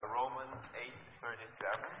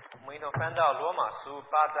我们一同翻到罗马书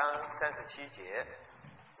8章37节。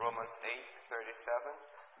Romans 8:37.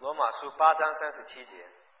 罗马书8章37节。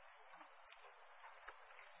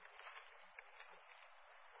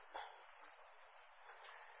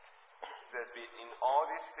It says, in all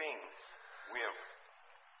these things we have.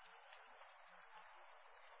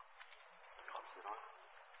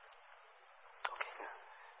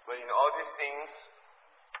 But in all these things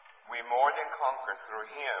we more than conquer through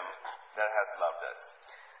Him that has loved us.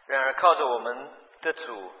 然而靠着我们的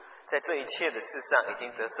主，在这一切的事上已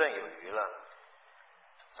经得胜有余了。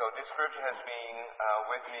So this scripture has been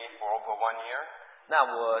with me for over 1 year. 那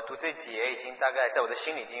我读这节已经大概在我的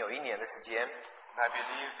心里已经有1年的时间。I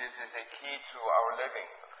believe this is a key to our living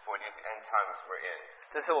for these end times we're in.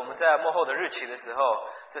 这是我们在末后的日期的时候，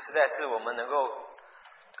这实在是我们能够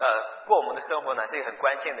过我们的生活乃是一个很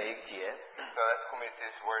关键的一节。So let's commit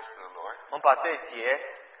these words to the Lord. 我们把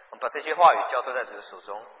这些话语交托在主的手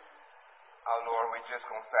中。Our Lord, we just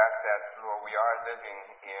confess that, Lord, we are living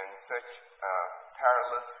in such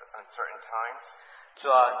perilous, uncertain times. 主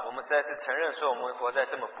啊，我们实在是承认说我们活在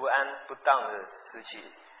这么不安不当的时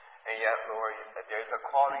期。And yet, Lord, there is a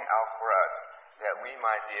calling out for us that we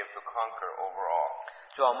might be able to conquer overall.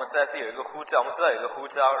 主啊，我们实在是有一个呼召，我们知道有一个呼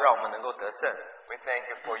召，让我们能够得胜。We thank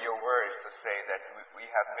you for your words to say that we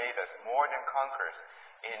have made us more than conquerors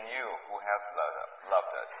in you who have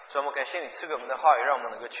loved us. 主啊，我们感谢你赐给我们的话语，让我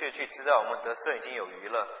们能够确据知道我们得胜已经有余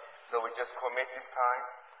了。So we just commit this time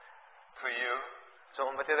to you. 主啊，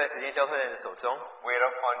我们这段时间交托在你的手中。Wait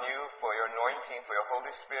upon you for your anointing, for your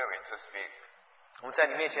Holy Spirit to speak. 我们在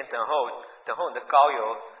你面前等候你的膏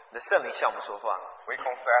油，你的圣灵向我们说话。We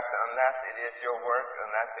confess that unless it is your work,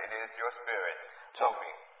 unless it is your Spirit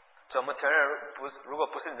moving. 主，我们承认如果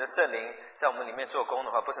不是你的圣灵在我们里面做工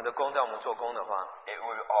的话，不是你的工在我们做工的话， it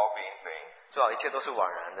will all be in vain. 主啊，一切都是枉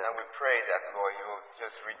然的。And we pray that, Lord, you will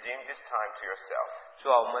just redeem this time to yourself.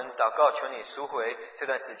 主啊，我们祷告，求你赎回这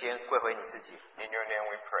段时间，归回你自己。In your name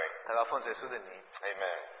we pray. 祷告奉主耶稣的名。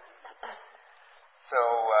Amen. So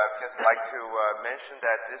I'd just like to mention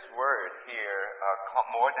that this word here,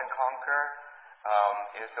 more than conquer,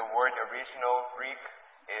 is the word original Greek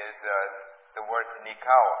is the word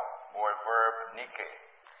nikao, or verb nike.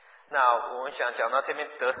 那我们想讲到这边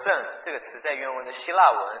得胜这个词，在原文的希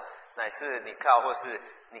腊文乃是 nikao 或是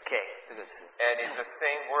nike 这个词。And it's the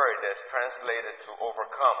same word that's translated to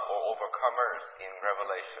overcome or overcomers in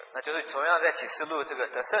Revelation. 那就是同样在启示录这个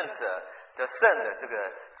得胜者得胜的这个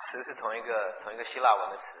词是同一个希腊文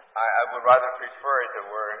的词。I would rather prefer the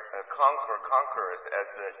word conquerors as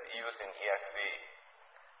it's used in ESV.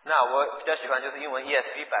 那我比较喜欢就是英文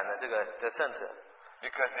ESV 版的这个得胜者。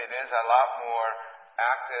Because it is a lot more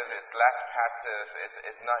active, it's less passive,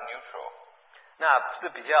 it's not neutral. 那是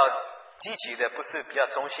比较积极的，不是比较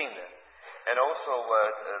中性的。And also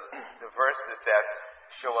the verses that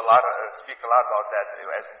show speak a lot about that,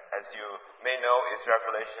 as you may know, is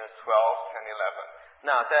Revelations 12, 10, 11.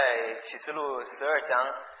 那在启示录12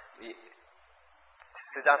章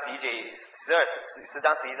10章11节10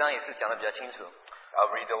章11章也是讲得比较清楚。I'll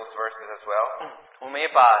read those verses as well. 我们也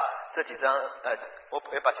把这几章我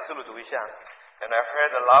也把启示录读一下。And I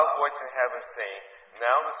heard a loud voice in heaven saying,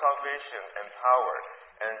 Now the salvation and power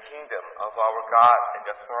and kingdom of our God and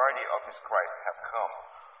the authority of his Christ have come.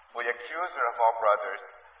 For the accuser of our brothers,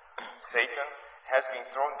 Satan, has been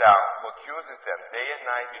thrown down, who accuses them day and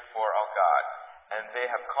night before our God. And they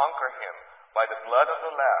have conquered him by the blood of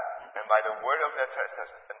the Lamb and by the word of their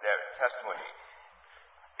testimony.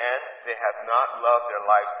 And they have not loved their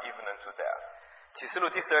lives even unto death. 启示录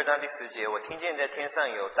第12章第10节，我听见在天上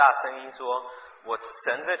有大声音说，我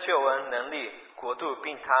神的救恩、能力、国度，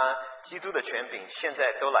并他基督的权柄，现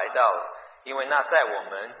在都来到了。因为那在我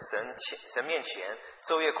们神面前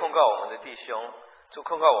昼夜控告我们的弟兄，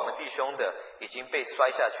控告我们弟兄的，已经被摔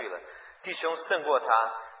下去了。弟兄胜过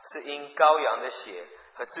他，是因羔羊的血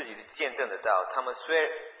和自己的见证的道。他们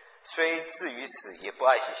虽至于死，也不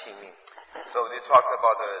爱惜性命。So this talks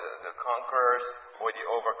about the conquerors or the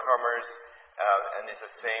overcomers, and it's the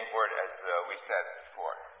same word as we said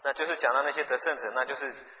before. 那就是讲到那些得胜者，那就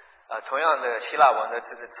是同样的希腊文的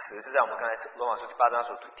这个词是在我们刚才罗马书第8章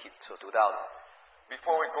所读到的。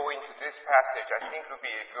Before we go into this passage, I think it would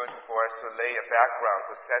be good for us to lay a background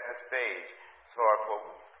to set the stage. So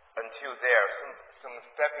until there, some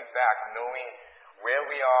stepping back, knowing where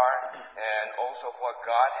we are and also what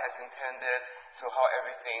God has intended, so how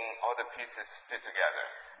everything, all the pieces fit together.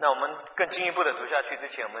 那我们更进一步的读下去之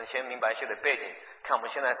前，我们先明白一些的背景，看我们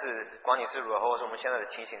现在光景是如何，或者我们现在的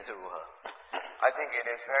情形是如何。I think it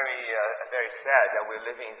is very sad that we're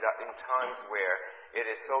living in times where it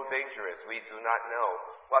is so dangerous. We do not know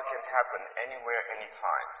what can happen anywhere,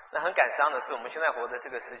 anytime. 那很感伤的是，我们现在活的这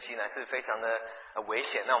个时期呢，是非常的危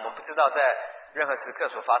险。那我们不知道在任何时刻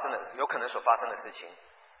所发生的，有可能所发生的事情。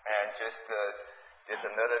And there's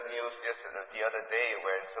another news just the other day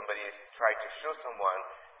where somebody tried to shoot someone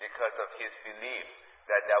because of his belief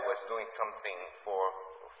that was doing something for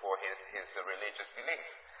his religious belief.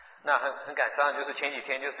 那很感伤的就是前几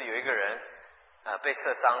天就是有一个人被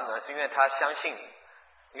射伤呢，是因为他相信，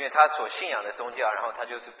因为他所信仰的宗教，然后他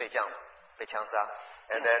就是被枪杀。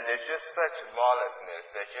And then there's just such lawlessness,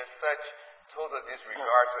 there's just such total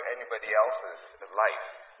disregard to anybody else's life.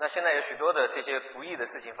 那现在有许多的这些不义的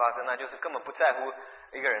事情发生，那就是根本不在乎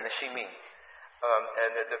一个人的性命。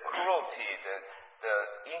And the cruelty, the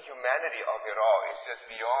inhumanity of it all is just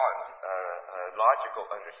beyond logical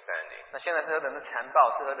understanding. 那现在是何等的残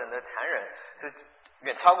暴，是何等的残忍，是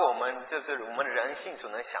远超过我们人性所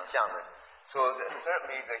能想象的。So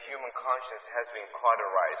certainly the human conscience has been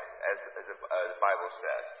cauterized, as the Bible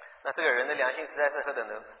says. 那这个人的良心实在是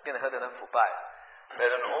变得何等的腐败。But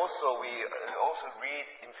then also we also read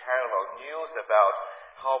in parallel news about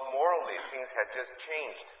how morally things have just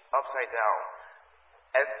changed upside down.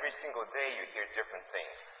 Every single day you hear different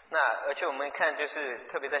things. 那而且我们看，就是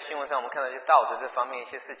特别在新闻上，我们看到一些道德这方面一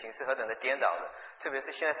些事情是何等的颠倒的，特别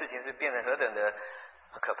是现在事情是变得何等的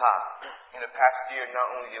可怕。In the past year, not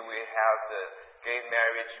only do we have the gay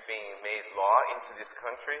marriage being made law into this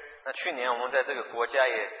country. 那去年我们在这个国家，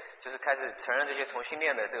也就是开始承认这些同性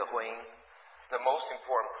恋的这个婚姻。The most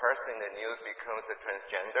important person in the news becomes a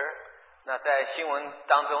transgender. 那在新闻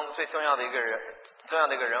当中最重要的一个人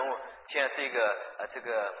物，竟然是一个是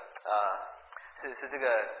这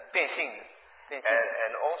个变性。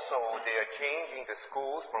And also they are changing the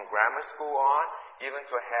schools from grammar school on, even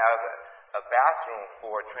to have a bathroom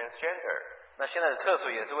for transgender. 那现在的厕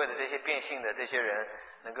所也是为了这些变性的这些人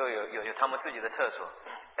能够有他们自己的厕所。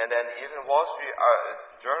And then even Wall Street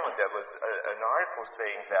Journal, there was an article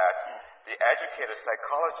saying that the educated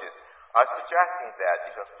psychologists are suggesting that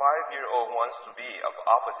if a 5-year-old wants to be of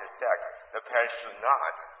opposite sex, the parents should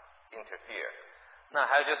not interfere. 那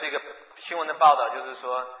还有就是一个新闻的报道，就是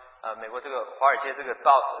说，美国这个华尔街这个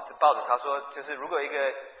报纸他说，就是如果一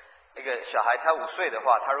个小孩他5岁的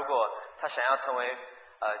话，他如果他想要成为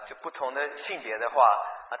就不同的性别的话，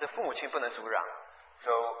这父母亲不能阻挡。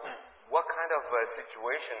So what kind of a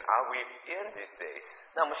situation are we in these days?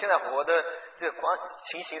 那我们现在活的这个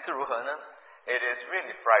情形是如何呢？ It is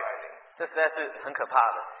really frightening. 这实在是很可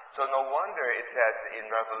怕的。So no wonder it says in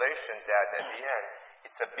Revelation that at the end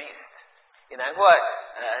it's a beast. 也难怪，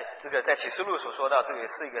这个在启示录所说到，这个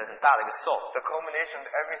是一个很大的一个兽。The culmination of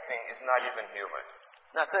everything is not even human.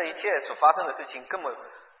 那这一切所发生的事情根本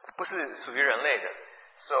不是属于人类的。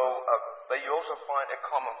So, but you also find a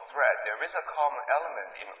common thread. There is a common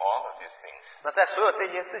element in all of these things. 那在所有这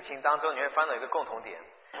些事情当中，你会发现有一个共同点。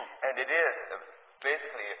And it is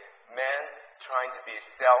basically man trying to be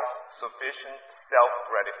self-sufficient,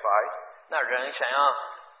 self-gratified. 那人想要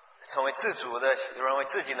成为自主的，认为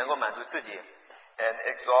自己能够满足自己。And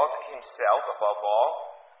exalt himself above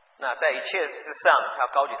all. 那在一切之上，他要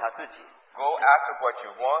高举他自己。Go after what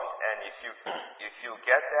you want, and if you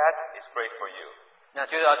get that, it's great for you. 那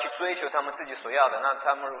就是要去追求他们自己所要的。那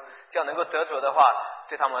他们只要能够得着的话，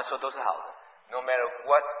对他们来说都是好的。No matter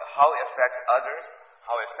how it affects others,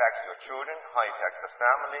 how it affects your children, how it affects the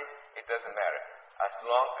family, it doesn't matter. As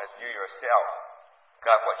long as you yourself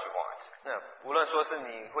got what you want. 那无论说是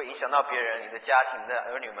你会影响到别人、你的家庭、你的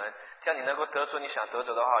儿女们，只要你能够得着你想得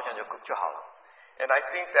着的话，好像就好了。And I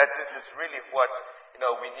think that this is really what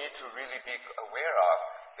we need to really be aware of.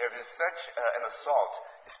 There is such an assault,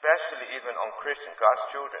 especially even on Christian God's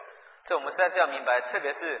children. 这我们实在是要明白，特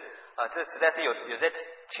别是这实在是有在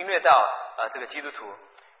侵略到这个基督徒。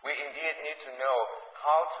We indeed need to know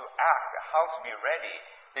how to act, how to be ready,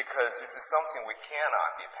 because this is something we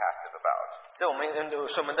cannot be passive about. 这我们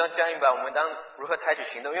当将明白，我们当如何采取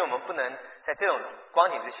行动，因为我们不能在这种光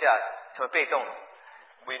景之下成为被动。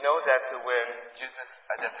We know that when Jesus,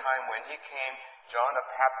 at the time when he came, John the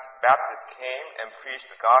Baptist came and preached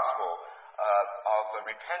the gospel of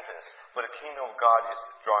repentance, for the kingdom of God is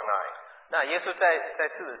drawn nigh. 那耶稣在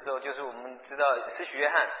世的时候，就是我们知道施洗约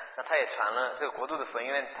翰，那他也传了这个国度的福音，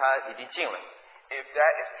因为他已经进了。If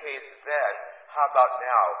that is the case, then how about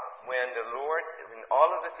now, when the Lord, when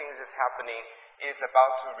all of the things that's happening is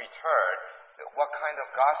about to return? What kind of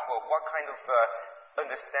gospel? What kind of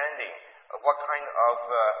understanding? What kind of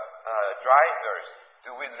drivers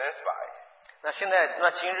do we live by? 那现在，那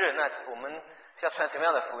今日，那我们是要传什么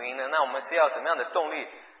样的福音呢？那我们是要怎么样的动力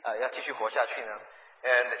要继续活下去呢？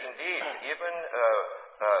 And indeed, even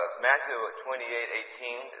Matthew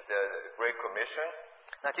 28:18, the Great Commission.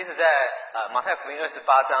 那即使在马太福音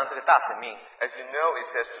28章这个大使命， As you know, it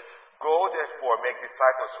says, "Go therefore, make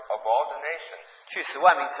disciples of all the nations." 去使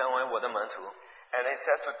万民成为我的门徒。 And it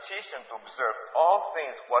says to teach them to observe all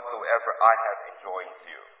things whatsoever I have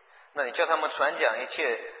enjoined you. 那你叫他们传讲一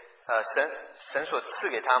切神所赐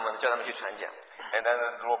给他们的，叫他们去传讲。 And then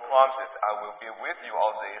the Lord promises, "I will be with you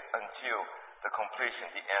all days until the completion,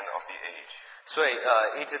 the end of the age." 所以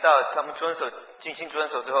一直到他们尽心遵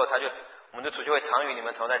守之后，我们的主就会常与你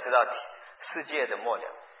们同在，直到世界的末了。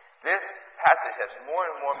 This passage has more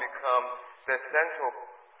and more become the central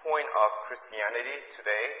point of Christianity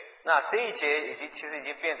today. 那这一节其实已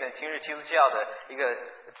经变成今日基督教的一个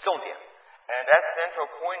重点。 And that central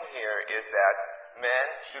point here is that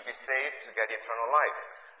men should be saved to get eternal life.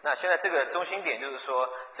 那现在这个中心点就是说，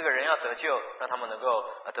这个人要得救，让他们能够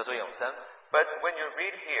得着永生。 But when you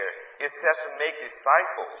read here, it says to make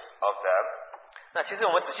disciples of them. 那其实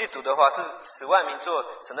我们仔细读的话，是使万民做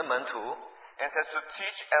神的门徒。 And it says to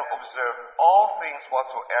teach and observe all things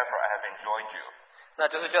whatsoever I have enjoined you. 那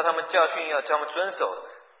就是叫他们教训，要叫他们遵守，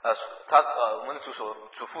我们的主所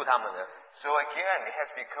嘱咐他们的。 So again, it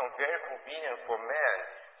has become very convenient for men,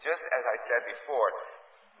 just as I said before,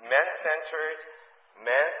 man-centered,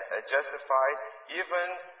 man justified.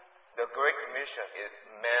 Even the Great Commission is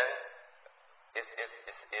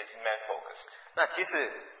man-focused. 那其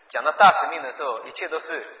实讲到大使命的时候，一切都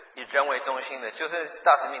是以人为中心的，就是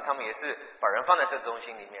大使命，他们也是把人放在这中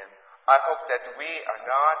心里面。 I hope that we are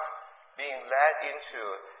not being led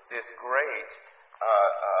into this great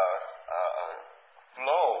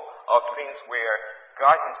flow of things where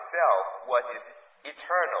God Himself, what is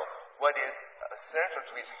eternal, what is central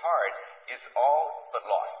to His heart, is all but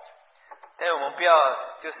lost. 但是我们不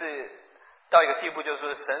要就是到一个地步，就是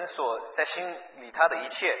说神所在心里他的一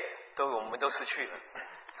切我们都失去了。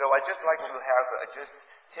 So I just like to just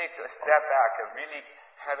take a step back and really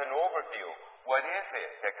have an overview. What is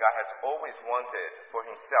it that God has always wanted for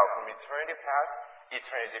Himself from eternity past,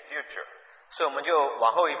 eternity future? 所以我们就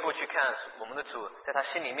往后一步去看我们的主，在他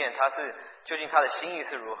心里面，究竟他的心意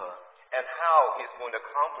是如何 and how He's going to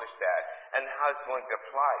accomplish that, and how it's going to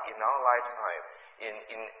apply in our lifetime,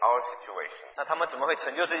 in our situation. 那他们怎么会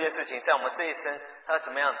成就这件事情？在我们这一生，他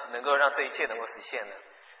怎么样能够让这一切能够实现呢？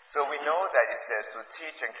 So we know that it says to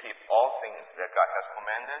teach and keep all things that God has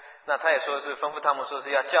commanded. 那他也说是吩咐他们，说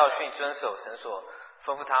是要教训遵守神所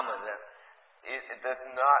吩咐他们的。 It does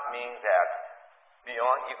not mean that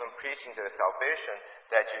beyond even preaching the salvation,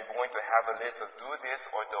 that you're going to have a list of do this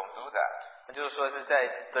or don't do that. 那就是说是在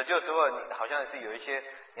得救之后，你好像是有一些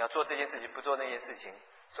你要做这件事情，不做那件事情。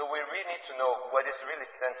 So we really need to know what is really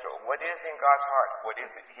central, what is in God's heart, what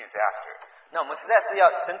is it He's after. 那我们实在是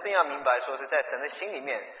要真正要明白，说是在神的心里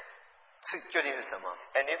面究竟是什么。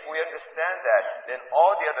 And if we understand that, then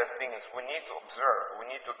all the other things we need to observe, we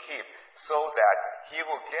need to keep, so that He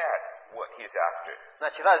will get what He's after. 那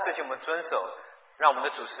其他的事情我们遵守，让我们的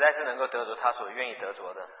主实在是能够得着他所愿意得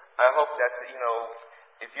着的。 I hope that,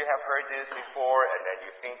 if you have heard this before and then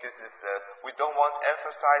you think this is, we don't want to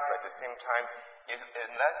emphasize, but at the same time,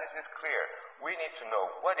 unless it is clear, we need to know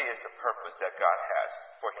what is the purpose that God has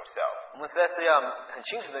for Himself. 我们实在是要很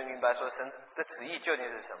清楚的明白，说神的旨意究竟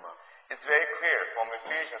是什么。 It's very clear from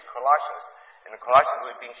Ephesians, Colossians, and the Colossians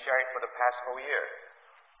we've been sharing for the past whole year.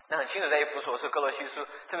 那很清楚在以弗所书、哥罗西书，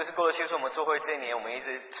特别是哥罗西书，我们做会这一年，我们一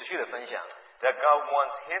直持续的分享。 That God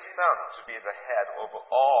wants His Son to be the head over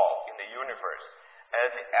all in the universe,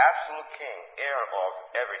 as the absolute king, heir of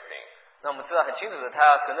everything. 那我们知道很清楚的，他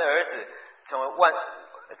要神的儿子成为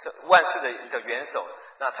万事的元首，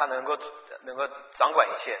那他能够掌管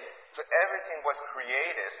一切。 So everything was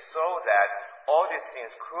created so that all these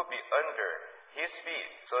things could be under His feet,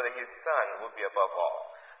 so that His Son would be above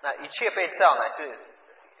all. 那一切被造乃是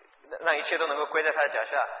让一切都能够归在他的脚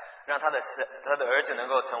下，让他的儿子能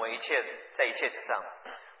够成为在一切之上。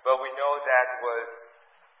 But we know that was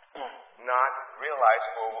not realized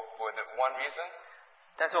for the one reason.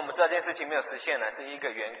 但是我们知道这件事情没有实现，乃是有一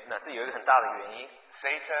个很大的原因。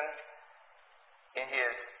 Satan, in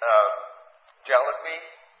his jealousy,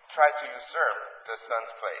 tried to usurp the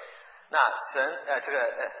Son's place. 那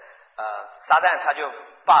撒旦他就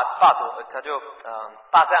霸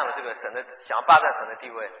占了这个想要霸占神的地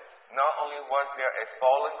位。 Not only was there a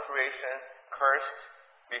fallen creation cursed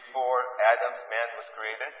before man was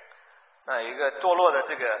created, 那有一个堕落的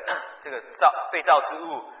这个被造之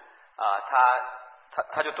物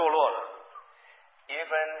他就堕落了。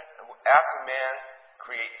 even after man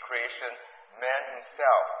creation, man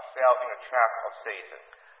himself fell in the trap of Satan.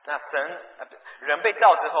 那人被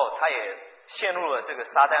造之后，他也陷入了这个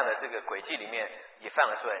撒旦的这个轨迹里面，也犯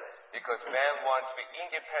了罪。Because man wants to be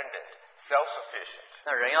independent, self-sufficient.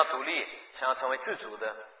 那人要独立，想要成为自主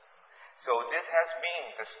的。So this has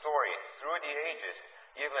been the story through the ages,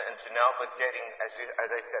 even until now, but getting,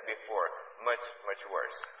 as I said before, much, much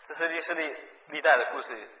worse. 这是历代的故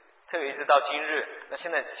事，特别一直到今日，那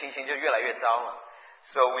现在情形就越来越糟了。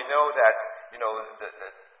So we know that,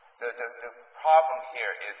 the problem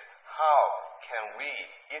here is how can we,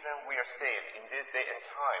 even we are saved in this day and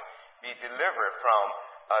time, be delivered from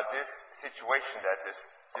this situation that is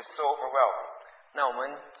just so overwhelming. 那我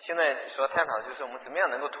们现在所要探讨的就是我们怎么样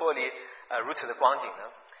能够脱离如此的光景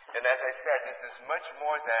呢？ And as I said, this is much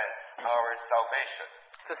more than our salvation.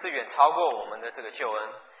 这是远超过我们的这个救恩。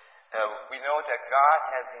We know that God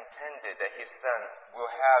has intended that His Son will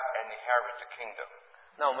have and inherit the kingdom.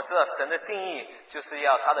 那我们知道神的定义就是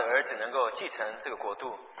要他的儿子能够继承这个国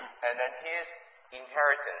度。And then His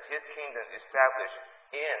inheritance, His kingdom established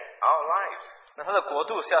in our lives. 那他的国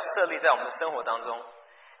度是要设立在我们的生活当中。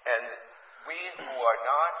And we who are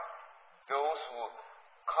not those who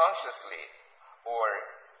consciously or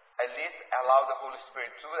at least allow the Holy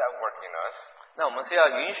Spirit to do that work in us. 那我们是要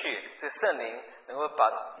允许这圣灵能够把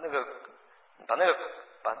这个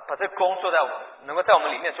工做在能够在我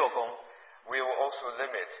们里面做工。We will also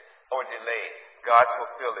limit or delay God's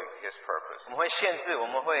fulfilling His purpose. 我们会限制，我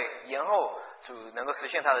们会延后主能够实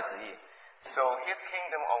现他的旨意。So His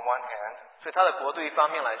kingdom on one hand, 所以他的国度一方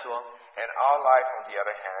面来说， and our life on the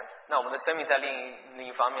other hand, 那我们的生命在另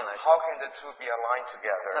一方面来 how 说， can the two be aligned 那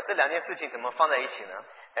together? 这两件事情怎么放在一起呢？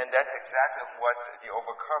 And that's exactly what the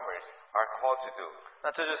overcomers are called to do.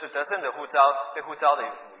 那这就是得胜者被呼召的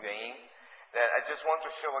原因。 That I just want to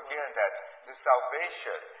show again that the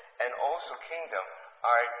salvation and also kingdom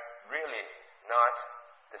are really not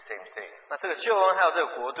the same thing. 那这个救恩还有这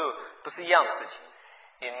个国度不是一样的事情。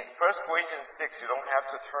 In 1 Corinthians 6, you don't have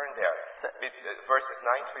to turn there. Verses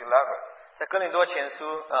 9 to 11. 在哥林多前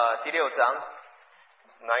书第6章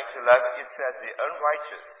 9 to 11, it says the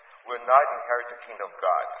unrighteous will not inherit the kingdom of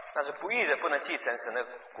God. 那是不义的不能继承神的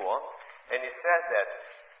国。 And it says that,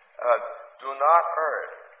 do not err,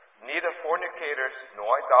 neither fornicators,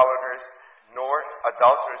 nor idolaters, nor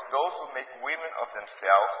adulterers, those who make women of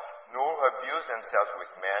themselves, nor who abuse themselves with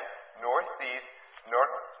men, nor thieves, nor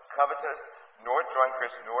covetous, nor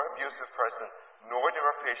drunkards, nor abusive person, nor the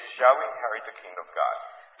rapacious shall inherit the kingdom of God.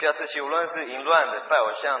 不要自欺，无论是淫乱的、拜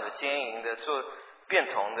偶像的、奸淫的、做变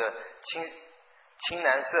童的、亲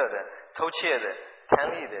男色的、偷窃的、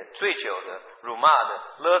贪利的、醉酒的、辱骂的、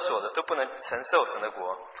勒索的，都不能承受神的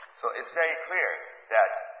国。 So it's very clear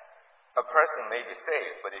that a person may be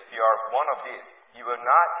saved, but if you are one of these, you will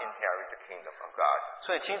not inherit the kingdom of God.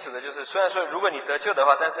 所以清楚的就是，虽然说如果你得救的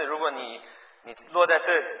话，但是如果你落在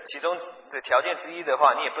这其中的条件之一的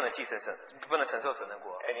话，你也不能不能承受神的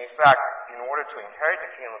国。 And in fact, in order to inherit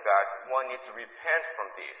the kingdom of God, one needs to repent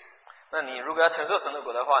from these. 那你如果要承受神的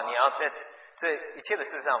国的话，你要在这一切的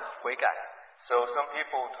事上悔改。 So some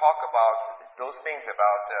people talk about those things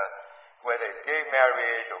about whether it's gay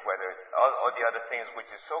marriage or whether all the other things, which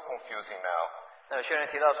is so confusing now. 那有些人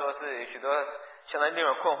提到说是许多相当令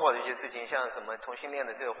人困惑的一些事情，像什么同性恋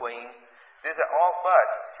的这个婚姻， These are all but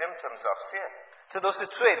symptoms of sin. 这都是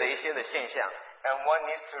罪的一些的现象。 And one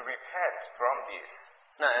needs to repent from these.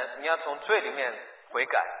 那你要从罪里面悔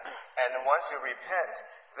改。 And once you repent,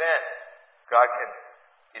 then God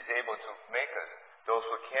is able to make us those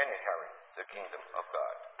who can inherit the kingdom of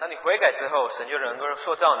God. 当你悔改之后，神就能够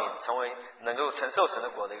塑造你成为能够承受神的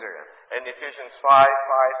国的一个人。 In Ephesians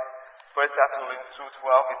 5:5, 1 Thessalonians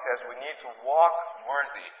 2:12, it says we need to walk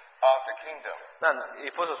worthy of the kingdom. 那以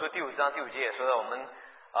弗所书第5章第5节也说到，我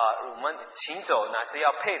们行走乃是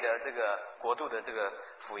要配得这个国度的这个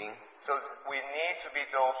福音。 So we need to be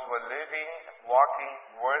those who are living, walking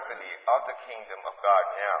worthily of the kingdom of God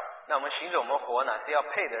now. 那我们行走，我们活乃是要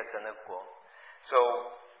配得神的国。 So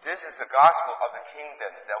this is the gospel of the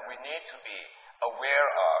kingdom that we need to be aware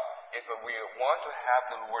of if we want to have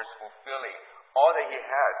the Lord's fulfilling all that He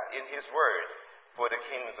has in His Word for the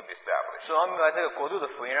kingdom to be established. 所以我们明白这个国度的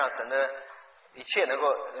福音，让神的一切能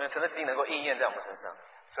够，神的旨意能够应验在我们身上。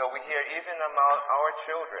 So we hear even among our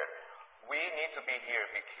children, we need to be here,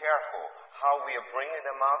 be careful how we are bringing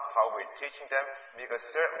them up, how we're teaching them, because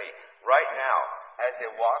certainly right now, as they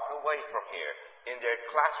walk away from here in their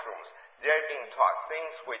classrooms, they're being taught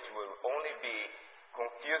things which will only be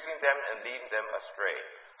confusing them and leading them astray.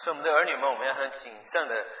 所以我们的儿女们，我们要很谨慎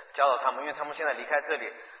的教导他们，因为他们现在离开这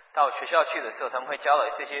里，到学校去的时候，他们会教导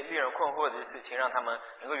这些令人困惑的事情，让他们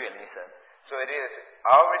能够远离神。So it is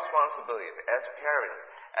our responsibilities as parents,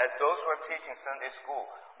 as those who are teaching Sunday school,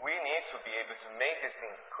 we need to be able to make these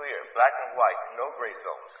things clear, black and white, no gray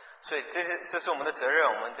zones. 所以这是我们的责任，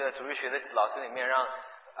我们在主日学的老师里面让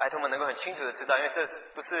孩童们能够很清楚的知道，因为这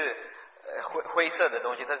不是灰色的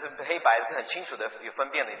东西，它是黑白的，是很清楚的有分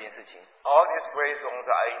辨的一件事情。All these gray zones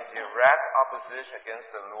are in direct opposition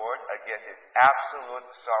against the Lord, against His absolute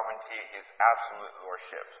sovereignty, His absolute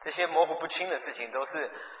lordship. 这些模糊不清的事情都是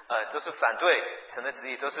反对神的旨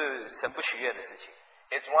意，都是神不喜悦的事情。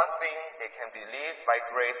It's one thing they can believe by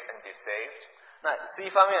grace and be saved. 那是一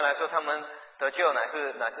方面来说，他们得救乃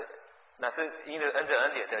是因着恩者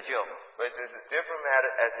恩典得救。But it's a different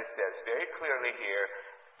matter, as it says very clearly here,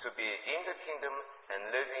 to be in the kingdom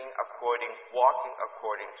and walking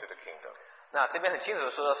according to the kingdom. 那这边很清楚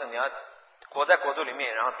的说到是你要活在国度里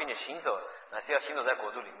面，然后并且行走，乃是要行走在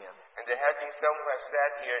国度里面。And there have been some who have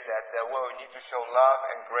said here that we need to show love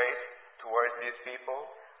and grace towards these people.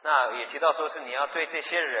 那也提到说是你要对这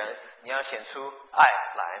些人，你要显出爱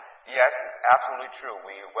来。Yes, it's absolutely true.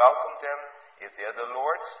 We welcome them if they're the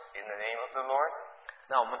Lord's, in the name of the Lord.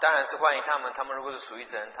 那我们当然是欢迎他们，他们如果是属于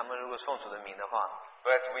神，他们如果奉主的名的话。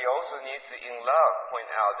But we also need to, in love, point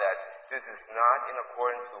out that this is not in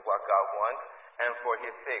accordance with what God wants, and for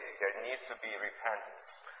His sake, there needs to be repentance.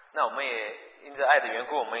 那我们也因着爱的缘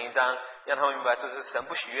故，我们应当让他们明白这是神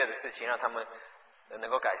不喜悦的事情，让他们能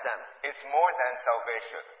够改善。It's more than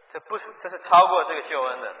salvation. 这是超过这个救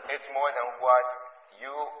恩的。It's more than what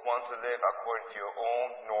you want to live according to your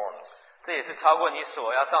own norms. 这也是超过你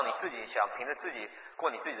所要照你自己想，凭着自己过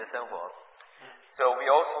你自己的生活。So we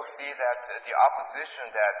also see that the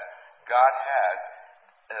opposition that God has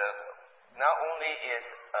not only is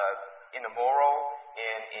in the moral,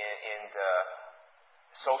 in the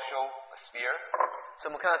social sphere. 所以我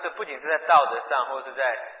们看到这不仅是在道德上，或者是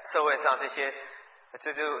在社会上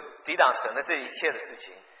这就抵挡神的这一切的事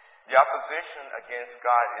情。The opposition against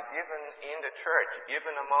God is even in the church,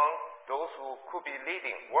 even among those who could be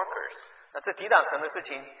leading workers. 那这抵挡神的事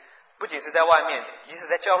情，不仅是在外面，即使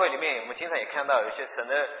在教会里面，我们经常也看到有一些神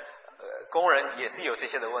的工人也是有这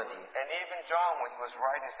些的问题。And even John, when he was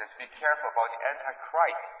writing, says, "Be careful about the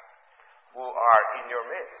antichrists who are in your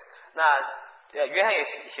midst." 那约翰也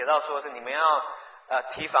写到说是你们要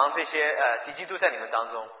提防这些敌基督在你们当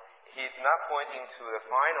中。He's not pointing to the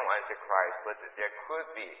final antichrist, but there could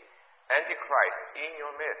be antichrist in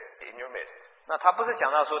your midst. 那他不是讲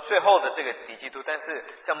到说最后的这个敌基督，但是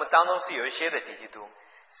在我们当中是有一些的敌基督。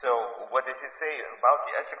So what does it say about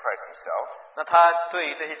the antichrist himself? 那他对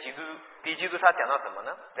于这些敌基督他讲到什么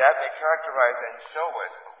呢？ That may characterize and show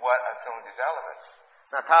us what are some of these elements.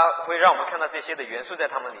 那他会让我们看到这些的元素在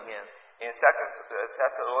他们里面。In 2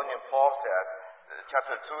 Thessalonians, Paul says,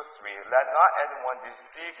 chapter 2:3, "Let not anyone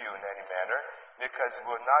deceive you in any manner, because it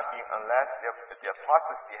will not be unless the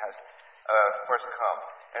apostasy has first come,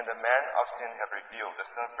 and the man of sin have revealed, the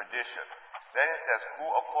son of perdition." Then it says,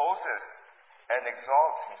 "Who opposes and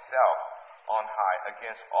exalts himself on high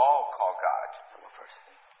against all called God."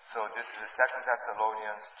 So this is 2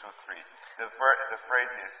 Thessalonians 2:3. The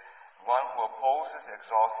phrase is, "One who opposes and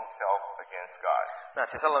exalts himself against God." 那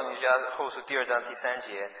帖撒罗尼迦后书2章第3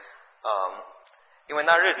节，因为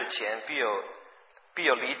那日子前必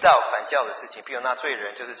有离道反教的事情，必有那罪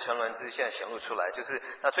人，就是沉沦之现显露出来。就是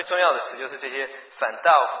那最重要的词就是这些反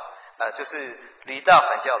道，就是离道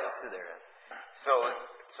反教的事的人。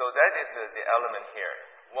So that is the element here.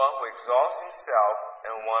 One who exalts himself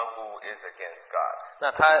and one who is against God.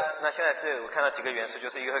 那现在我看到几个元素，就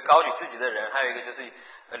是一个会高举自己的人，还有一个就是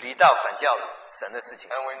离道反教神的事情。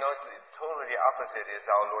And we know totally the opposite is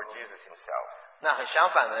our Lord Jesus himself. 那很相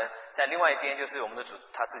反的，在另外一边就是我们的主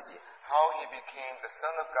他自己。How he became the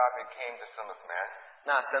Son of God, became the Son of Man.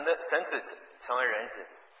 那神子成为人子。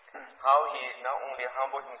How he not only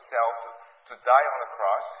humbled himself to die on the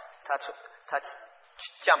cross. 他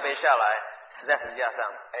降卑下来，死在十字架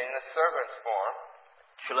上。And in a servant's form.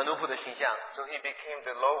 取了奴仆的形象。So he became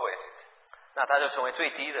the lowest. 那他就成为最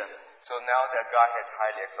低的。So now that God has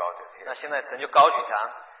highly exalted him. 那现在神就高举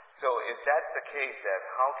他。So if that's the case, then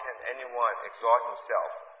how can anyone exalt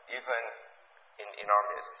himself, even in our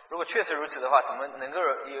midst? 如果确实如此的话，怎么能够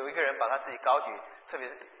有一个人把他自己高举？特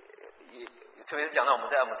别是讲到我们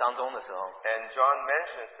在我们当中的时候。And John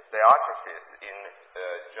mentions Diotrephes in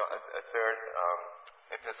third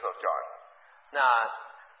epistle of John.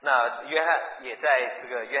 那约翰也在这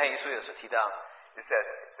个约翰一书有所提到。It says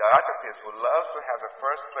Diotrephes who loves to have the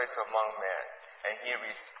first place among men, and he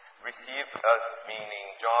received us,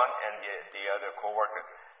 meaning John and the other co-workers,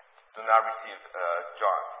 do not receive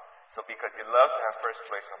John. So because he loves to have first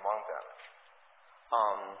place among them.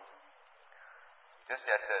 Just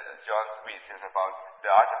as John 3 says about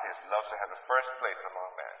Diotrephes loves to have the first place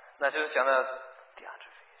among men. 那就是讲到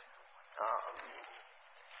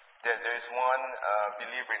There is one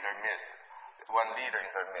believer in their midst, one leader in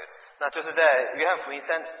their midst. 那就是在约翰福音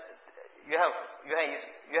约翰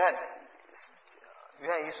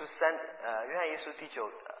一书第9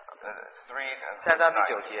 3章第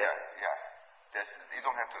9节。Yeah. You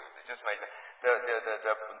don't have to just make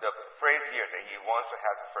the phrase here that he wants to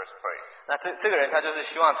have the first place. 那这个人他就是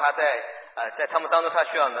希望他在他们当中他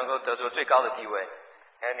需要能够得着最高的地位。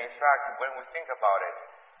And in fact, when we think about it,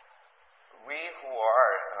 we who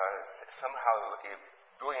are somehow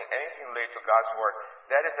doing anything related to God's work,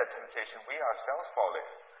 that is a temptation we ourselves fall in.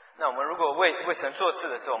 那我们如果为神做事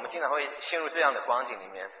的时候，我们经常会陷入这样的光景里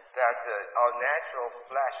面。That our natural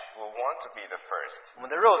flesh will want to be the first. 我们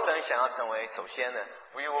的肉身想要成为首先的。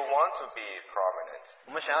We will want to be prominent.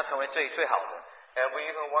 我们想要成为最好的。And we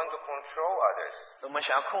even want to control others. 我们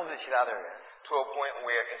想要控制其他的人。To a point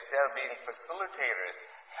where instead of being facilitators,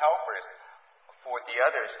 helpers for the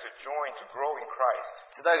others to join to grow in Christ.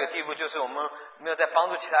 直到一个地步，就是我们没有在帮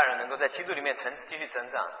助其他人能够在基督里面继续成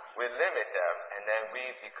长。We limit them, and then we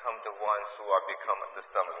become the ones who are become the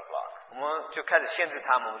stumbling block. 我们就开始限制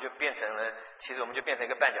他们，我们就变成了，其实我们就变成一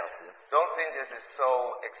个绊脚石。Don't think this is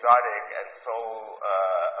so exotic and so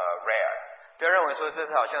rare. 不要认为说这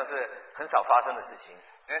是好像是很少发生的事情。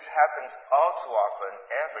This happens all too often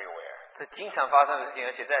everywhere. 这经常发生的事情，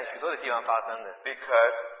而且在许多的地方发生的。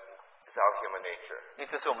Because it's our human nature. 因为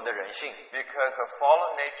这是我们的人性。Because the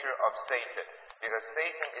fallen nature of Satan. Because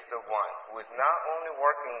Satan is the one who is not only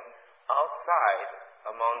working outside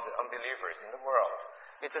among the unbelievers in the world.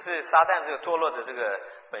 因为这是撒旦这个堕落的这个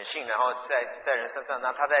本性，然后在人身上，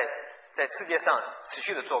那他在世界上持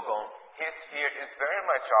续的做工。His fear is very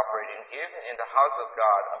much operating even in the house of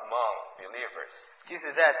God among believers. 即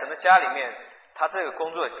使在神的家里面，他这个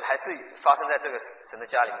工作还是发生在这个神的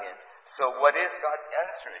家里面。So what is God's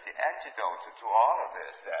answer, the antidote to all of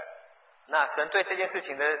this then? 那神对这件事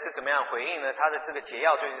情的是怎么样回应呢？他的这个解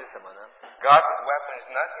药究竟是什么呢？ God's weapon is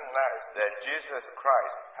nothing less than Jesus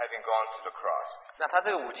Christ having gone to the cross. 那他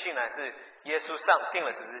这个武器呢，是耶稣钉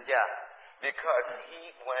了十字架。Because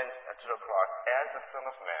he went to the cross as the Son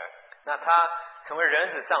of Man. 那他成为人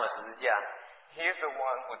子上了十字架。He is the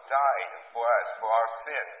one who died for us, for our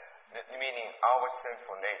sin, meaning our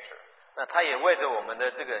sinful nature. 那他也为着我们的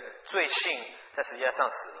这个罪性在十字架上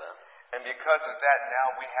死了。And because of that,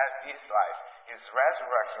 now we have His life, His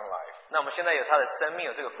resurrection life. 那我们现在有他的生命，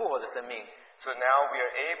有这个复活的生命。So now we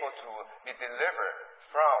are able to be delivered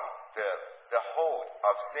from the hold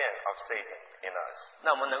of sin of Satan in us.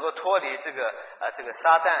 那我们能够脱离这个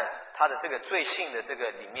撒旦他的这个罪性的这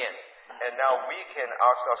个里面。And now we can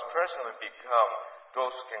ourselves personally become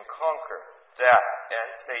those who can conquer death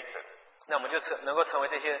and Satan. 那我们就能够成为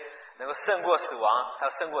这些能够胜过死亡还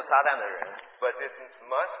有胜过撒旦的人。 But this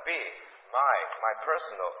must be my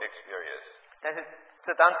personal experience. 但是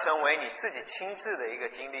这当成为你自己亲自的一个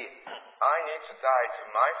经历。I need to die to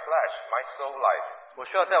my flesh, my soul life. 我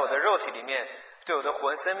需要在我的肉体里面对我的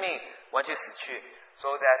魂生命完全死去。So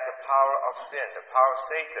that the power of sin, the power of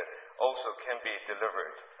Satan also can be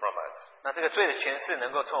delivered from us. 那这个罪的权势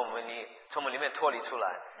能够从我们里面脱离出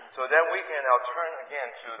来。So then we can now turn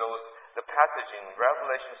again to the passage in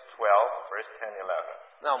Revelation 12, verse 10, 11.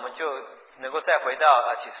 那我们就能够再回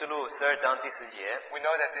到启示录12章第10节。 We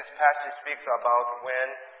know that this passage speaks about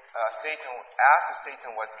when after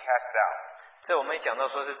Satan was cast down. 这我们也讲到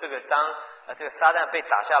说是这个当这个撒旦被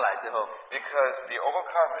打下来之后。 Because the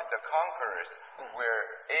overcomers, the conquerors, were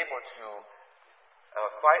able to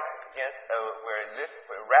fight against,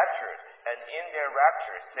 were raptured, and in their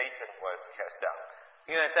rapture, Satan was cast down.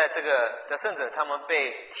 因为在这个得胜者他们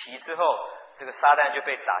被提之后，这个撒旦就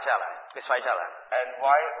被打下来，被摔下来。 And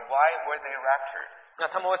why were they raptured? 那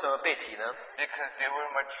他们为什么被提呢？ Because they were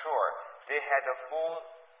mature. They had the full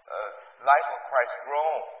life of Christ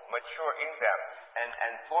grown, mature in them.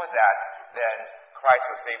 And for that, then Christ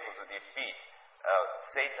was able to defeat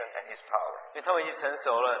Satan and his power. 因为他们已经成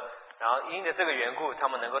熟了，然后因着这个缘故，他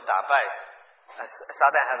们能够打败撒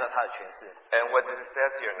旦还有他的权势。 And what does it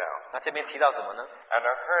says here now? 那这边提到什么呢？ And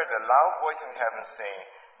I heard a loud voice in heaven saying,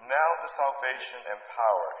 Now the salvation and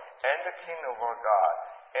power and the kingdom of our God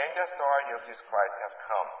and the authority of his Christ have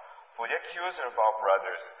come. For the accuser of our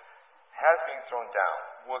brothers has been thrown down,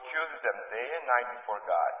 who accuses them day and night before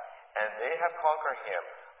God. And they have conquered him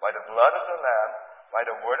by the blood of the Lamb, by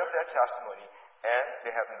the word of their testimony, and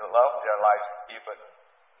they have loved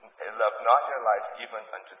not their lives even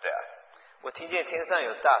unto death. 我听见天上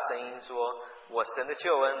有大声音说：“我神的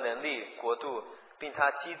救恩、能力、国度，并他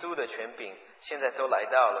基督的权柄，现在都来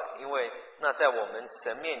到了，因为那在我们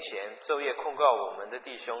神面前昼夜控告我们的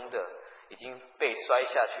弟兄的，已经被摔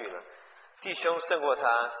下去了。弟兄胜过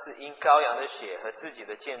他，是因羔羊的血和自己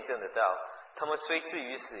的见证的道。他们虽至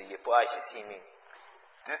于死，也不爱惜性命。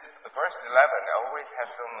This verse 11, I always have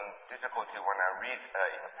some difficulty when I read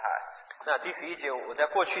in the past. 那第11节我在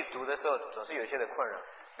过去读的时候总是有一些的困扰。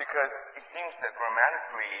Because it seems that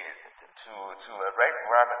grammatically, to a regular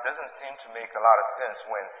grammar, it doesn't seem to make a lot of sense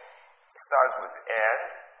when it starts with and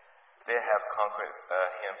they have conquered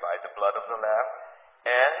him by the blood of the Lamb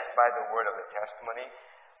and by the word of the testimony.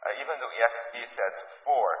 Even though ESV says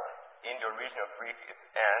for, in the original Greek it's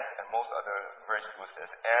and most other versions will says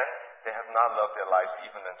and they have not loved their lives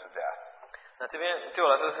even unto death. 那这边对我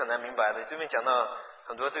来说是很难明白的。这边讲到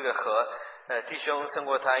很多这个和弟兄胜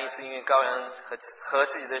过他，是因为羔羊和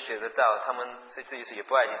自己的血的道，他们是自己是也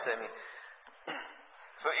不爱惜生命。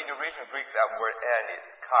So in the original Greek, that word and is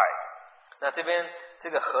kai. 那这边这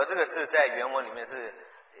个和这个字在原文里面是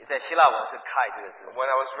在希腊文是 kai 这个字。When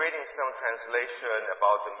I was reading some translation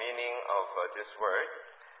about the meaning of this word,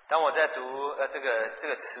 当我在读这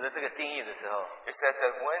个词的这个定义的时候 it says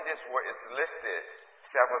that when this word is listed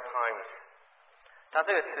several times, 它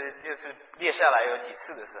这个词就是列下来有几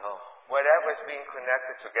次的时候 whatever is being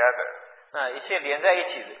connected together, 那一切连在一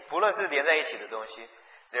起的，不论是连在一起的东西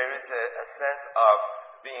there is a sense of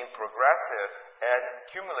being progressive and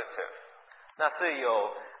cumulative. 那是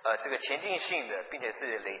有这个前进性的，并且是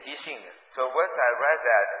累积性的。 So once I read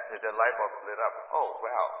that, the light bulb lit up. Oh,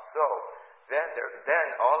 wow. So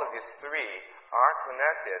then all of these three are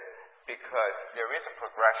connected because there is a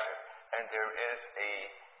progression and there is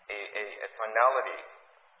a finality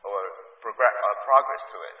or progress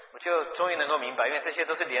to it. 我就终于能够明白，因为这些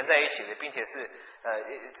都是连在一起的，并且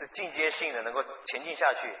是进阶性的，能够前进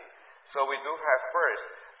下去。 So we do have first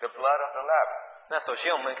the blood of the Lamb. 那首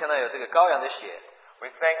先我们看到有这个羔羊的血， We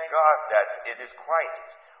thank God that it is Christ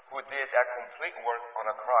who did that complete work on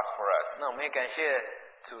the cross for us. 那我们也感谢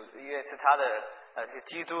主，因为是他的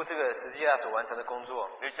基督这个十字架所完成的工作。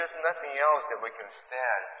 There's just nothing else that we can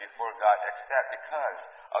stand before God except because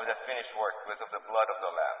of the finished work, because of the blood of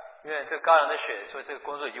the Lamb. 因为这个羔羊的血，所以这个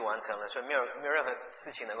工作已经完成了，所以没有任何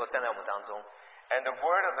事情能够站在我们当中。 And the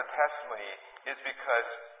word of the testimony is because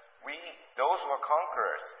those who are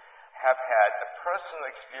conquerors, have had a personal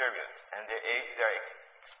experience and they're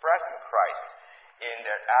expressing Christ in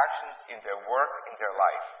their actions, in their work, in their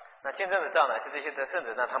life. 那见证的道乃是这些得胜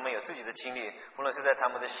者，那他们有自己的经历，无论是在他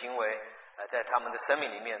们的行为，在他们的生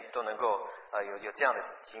命里面，都能够有这样的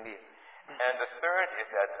经历。 And the third is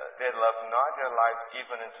that they love not their lives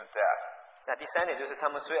even unto death. 那第三点就是他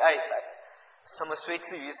们虽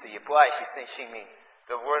至于死，也不爱惜性命。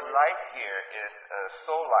 The word life here is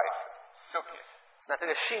soul life, sukis. 那这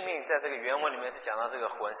个性命在这个原文里面是讲到这个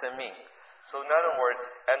魂生命。 So in other words,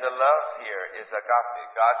 and the love here is agape,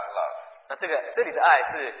 God's love. 那这里的爱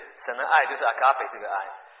是神的爱，就是 agape 这个爱。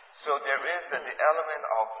 So there is the element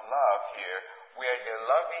of love here, where they're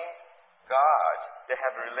loving God, they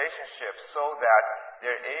have a relationship so that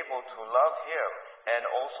they're able to love Him and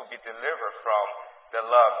also be delivered from the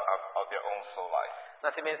love of their own soul life.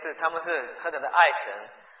 那这边是他们是何等的爱神，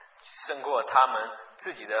胜过他们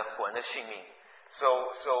自己的魂的性命。 So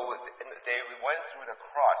they went through the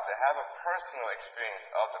cross. They have a personal experience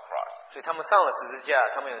of the cross. 所以他们上了十字架，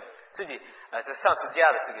他们有自己这上十字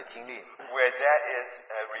架的这个经历。 Where that is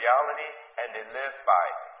a reality and they live by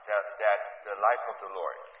the life of the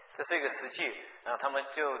Lord. 这是一个实际，然后他们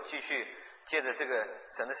就继续借着这个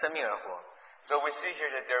神的生命而活。 So we see here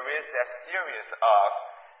that there is that series of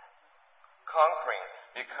conquering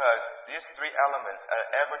because these three elements are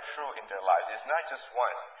ever true in their lives. It's not just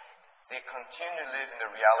once. They continue to live in the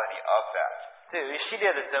reality of that. 这有一系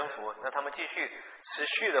列的征服，那他们继续持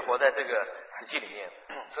续的活在这个实际里面。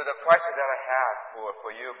 So the question that I have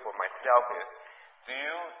for you, for myself is,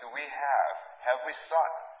 do we have we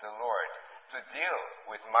sought the Lord to deal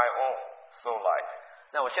with my own soul life?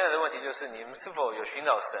 那我现在的问题就是，你们是否有寻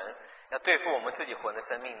找神，要对付我们自己魂的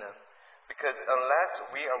生命呢？ Because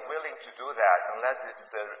unless we are willing to do that, unless this is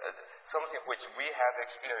something which we have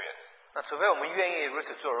experienced, 那除非我们愿意如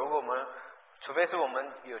此做，除非是我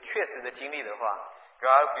们有确实的经历的话， God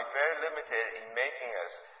will be very limited in making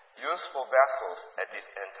us useful vessels at these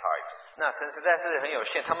end times. 那神实在是很有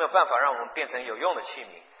限，他没有办法让我们变成有用的器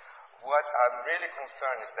皿。 What I'm really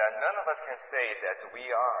concerned is that none of us can say that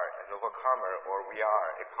we are an overcomer or we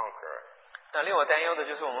are a conqueror. 那令我担忧的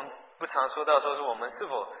就是，我们不常说到说是我们是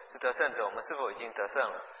否是得胜者，我们是否已经得胜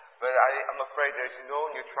了。 But I'm afraid there's no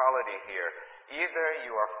neutrality here. Either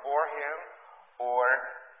you are for him or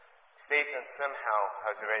Satan somehow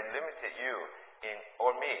has already limited you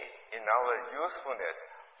or me in our usefulness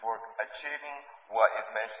for achieving what is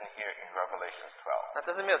mentioned here in Revelation 12. 那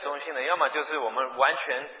这是没有中性的，要么就是我们完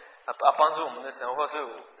全帮助我们的神，或是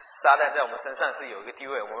撒旦在我们身上是有一个地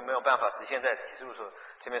位，我们没有办法实现在启示录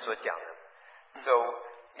这边所讲的。So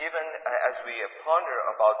even as we ponder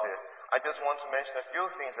about this, I just want to mention a few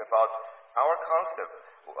things about our concept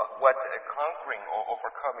of what conquering or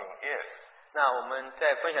overcoming is. 那我们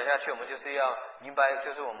再分享下去，我们就是要明白，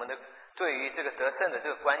就是我们的对于这个得胜的这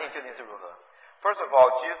个观念究竟是如何。First of all,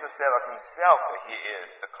 Jesus said of himself that he is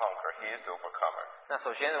the conqueror, he is the overcomer. 那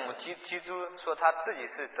首先，我们基督说他自己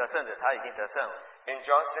是得胜者，他已经得胜了。In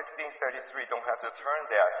John 16:33, don't have to turn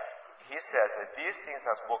there. He says that these things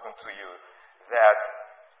I've spoken to you, that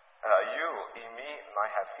you in me might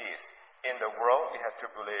have peace. In the world you have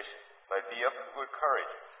tribulation, but be of good courage.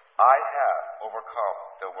 I have overcome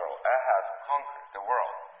the world. I have conquered the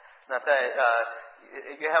world. 那在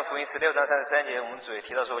约翰福音16章33节，我们主也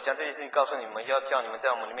提到说，我将这件事情告诉你们，要叫你们在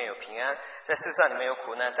我们里面有平安，在世上你们有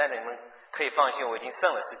苦难，但你们可以放心，我已经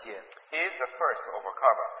胜了世界。He is the first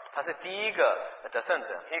overcomer. 他是第一个得胜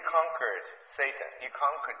者。He conquered Satan. He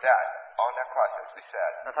conquered that on that cross, as we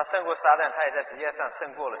said. 那他胜过撒旦，他也在十字架上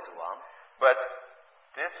胜过了死亡。But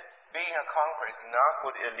this being a conqueror is not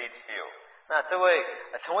for the elite few. 那这位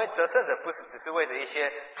成为得胜者，不是只是为着一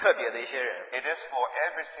些特别的一些人， It is for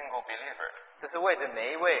every single believer. 这是为着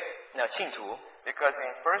每一位信徒。Because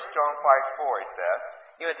in 1 John 5:4 it says,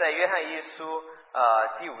 因为在约翰一书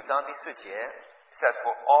第5章第4节 it says,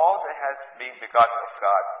 For all that has been begotten of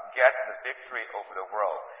God gets the victory over the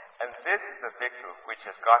world. And this is the victory which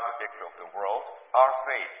has got the victory of the world, our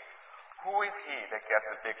faith. Who is he that gets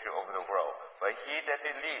the victory over the world? But he that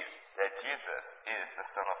believes that Jesus is the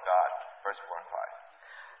Son of God. Verse 4 and 5.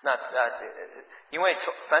 那因为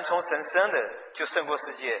凡从神生的，就胜过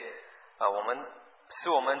世界。我们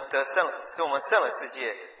胜了世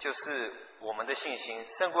界，就是我们的信心。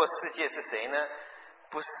胜过世界是谁呢？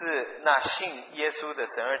不是那信耶稣的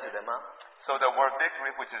神儿子的吗？ So the word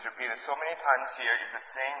victory, which is repeated so many times here, is the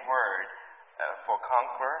same word for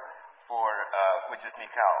conquer, which is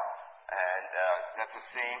nikao. And that's the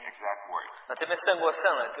same exact word. 那这边胜过胜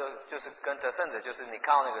了，就是跟得胜者，就是你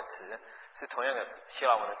看到那个词是同样的希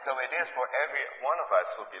腊文的词。 So it is for every one of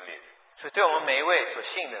us who believe. 所以对我们每一位所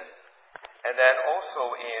信的。 And then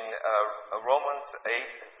also in Romans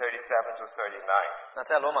 8:37 to 39. 那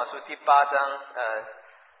在罗马书第8章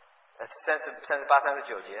38、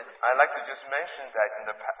39节。 I'd like to just mention that in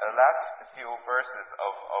the last few verses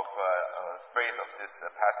of phrase of this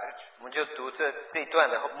passage, 我们就读这一段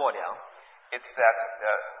的末了。 it's that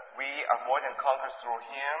we are more than conquerors through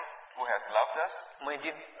Him who has loved us, 我们已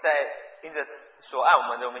经因着所爱我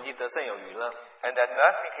们的，我们已经得胜有余了。 and that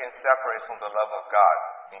nothing can separate from the love of God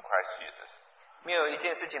in Christ Jesus. 没有一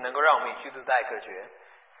件事情能够让我们与基督带隔绝。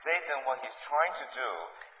 Satan, what he's trying to do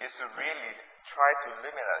is to really try to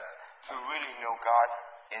limit us to really know God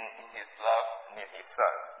in His love and in His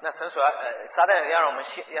Son. 那神所撒旦要让我们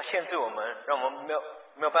要限制我们，让我们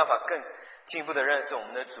没有办法更进一步的认识我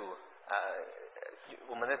们的主，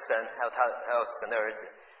我们的神，还有神的儿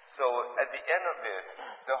子。 So at the end of this,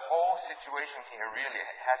 the whole situation here really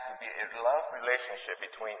has to be a love relationship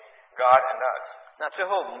between God and us. 那最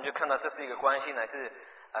后我们就看到这是一个关系，乃是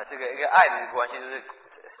这个一个爱的一个关系，就是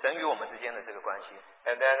神与我们之间的这个关系。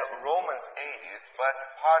 And then Romans 8 is but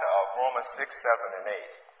part of Romans 6, 7, and 8.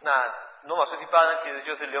 那罗马书第8章其实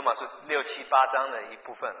就是罗马书6、7、8章的一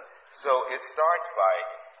部分。 So it starts by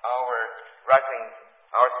our wrapping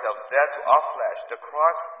ourselves dead to our flesh, the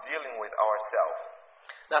cross dealing with ourselves.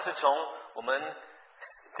 那是从我们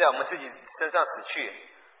在我们自己身上死去。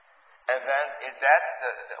 And then that's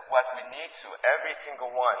what we need to, every single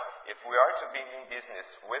one, if we are to be in business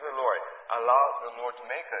with the Lord, allow the Lord to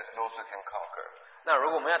make us those who can conquer. 那如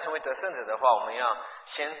果我们要成为得胜者的话，我们要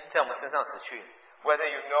先在我们身上死去。 Whether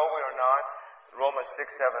you know it or not, Romans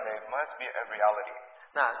 6, 7, 8 must be a reality.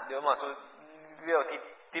 那罗马书第6、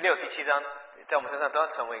第7章在我们身上都要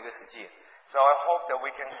成为一个实际。 So I hope that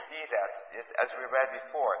we can see that, as we read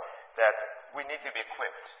before, that we need to be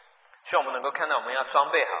equipped. 希望我们能够看到我们要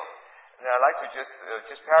装备好。 And I'd like to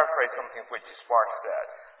just paraphrase something which Spark said.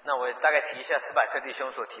 那我大概提一下斯百克弟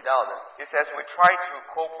兄所提到的。 He says we try to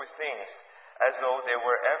cope with things as though they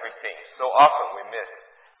were everything. So often we miss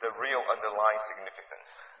the real underlying significance.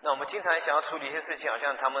 那我们经常想要处理一些事情，好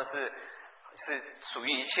像他们是属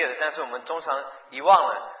于一切的，但是我们通常遗忘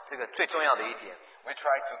了这个最重要的一点。 We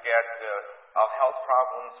try to get our health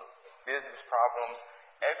problems, business problems,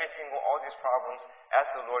 every single all these problems,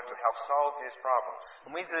 ask the Lord to help solve these problems. 我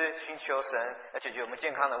们一直寻求神来解决我们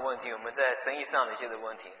健康的问题，我们在生意上的一些的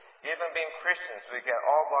问题。Even being Christians, we get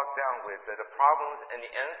all bogged down with the problems and the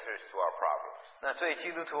answers to our problems. 那作为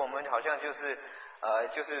基督徒，我们好像就是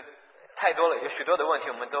太多了，有许多的问题，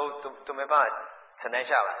我们都没办法承担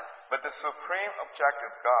下来。But the supreme objective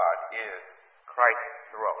of God is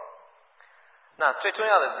Christ's throne. 那最重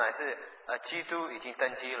要的乃是基督已经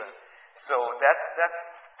登基了。So that's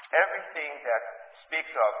everything that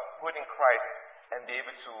speaks of putting Christ and be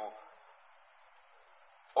able to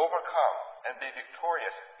overcome and be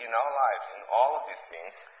victorious in our lives in all of these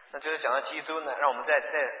things. 那就是讲到基督呢，让我们在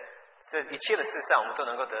这一切的事上，我们都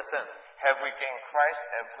能够得胜。Have we gained Christ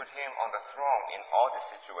and put Him on the throne in all these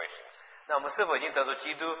situations? 那我们是否已经得着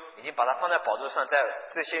基督，已经把它放在宝座上，在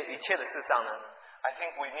这些一切的事上呢？ I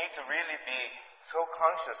think we need to really be so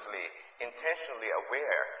consciously, intentionally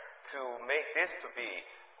aware to make this to be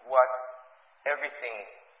what everything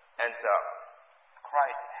ends up.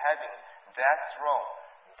 Christ having that throne,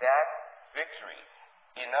 that victory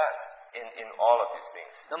in us, in all of these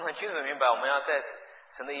things. 那么很清楚的明白，我们要在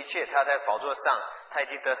神的一切，他在宝座上，他已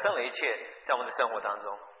经得胜了一切，在我们的生活当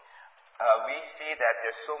中。We see that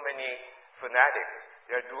there's so many fanatics.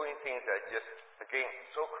 They're doing things that just, again,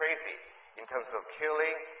 so crazy in terms of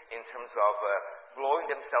killing, in terms of blowing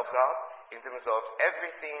themselves up, in terms of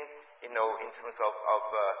everything, in terms of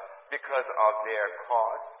because of their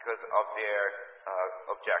cause, because of their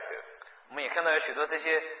objective. 我们也看到有许多这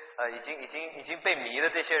些已经被迷的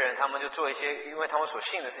这些人，他们就做一些因为他们所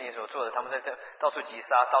信的事情所做的，他们在这到处击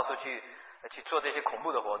杀，到处去做这些恐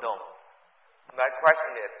怖的活动。My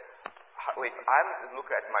question is, if I look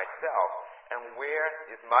at myself and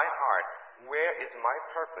where is my heart, where is my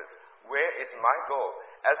purpose, where is my goal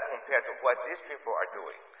as compared to what these people are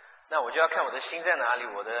doing? 那我就要看我的心在哪里，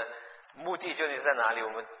我的目的究竟是在哪里？我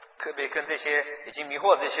们可别跟这些已经迷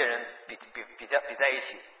惑的这些人比在一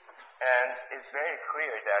起。And it's very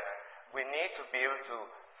clear that we need to be able to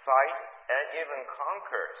fight and even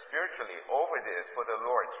conquer spiritually over this for the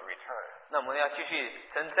Lord to return. 那我们要继续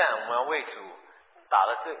征战，我们要为主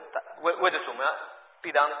为着主，我们要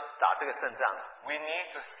必当打这个胜仗。We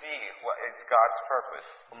need to see what is God's purpose.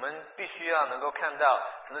 我们必须要能够看到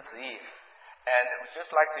神的旨意。And we'd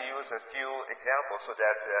just like to use a few examples so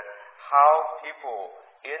that how people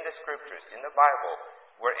in the scriptures, in the Bible,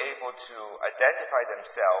 were able to identify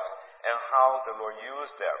themselves and how the Lord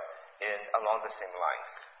used them along the same lines.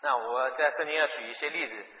 那我在圣经要举一些例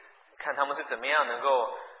子，看他们是怎么样能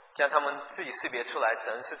够将他们自己识别出来，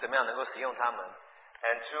神是怎么样能够使用他们。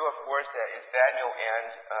And two, of course, that is Daniel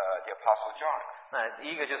and the Apostle John. 那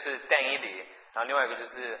第一个就是但以理，然后另外一个就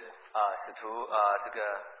是使徒这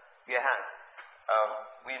个约翰。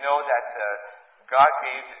We know that God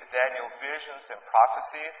gave Daniel visions and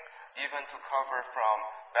prophecies, even to cover from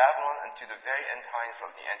Babylon until the very end times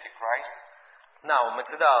of the Antichrist. 那我们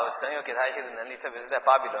知道神有给他一些的能力，特别是在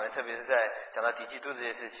巴比伦，特别是在讲到敌基督这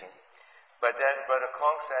些事情。But then Brother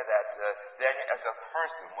Kong said that Daniel as a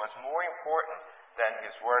person was more important than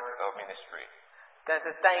his work of ministry. 但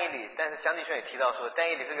是江弟兄也提到说，但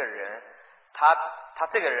以理这个人，他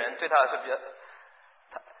这个人对他来说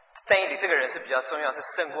但以理这个人是比较重要，是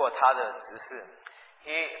胜过他的执事。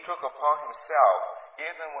He took upon himself,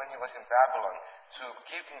 even when he was in Babylon, to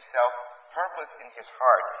keep himself purpose in his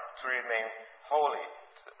heart to remain holy,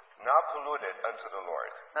 not polluted unto the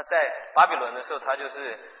Lord. 那在巴比伦的时候，他就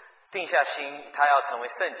是定下心，他要成为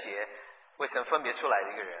圣洁，为神分别出来的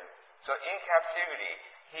一个人。So in captivity,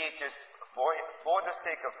 he just for the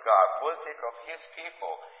sake of God, for the sake of his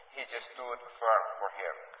people, he just stood firm for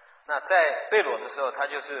him. 那在被掳的时候，他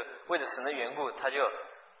就是为着神的缘故，他就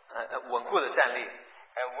稳固的站立。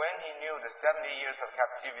And when he knew the 70 years of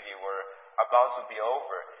captivity were about to be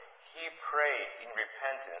over, he prayed in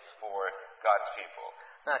repentance for God's people.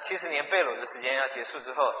 那70年被掳的时间要结束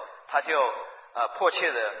之后，他就迫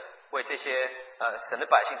切的为这些神的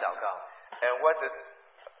百姓祷告。And what does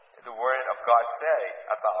the word of God say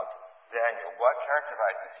about Daniel? What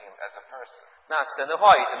characterizes him as a person? 那神的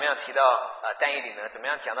话语怎么样提到但以理呢？怎么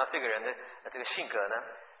样讲到这个人的这个性格呢？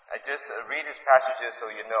 I just read these passages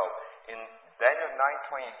so you know. In Daniel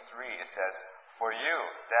 9:23 it says, "For you,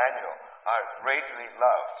 Daniel, are greatly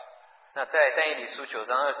loved." 那在但以理书9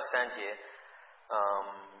章23节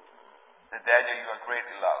，Daniel, you are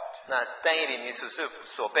greatly loved. 那但以理你是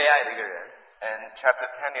所被爱的一个人。And chapter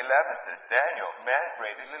 10:11 says, "Daniel, man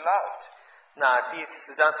greatly loved." 那第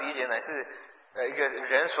10章11节乃是一个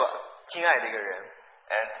人所敬爱的一个人。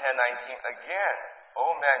And 10:19 again,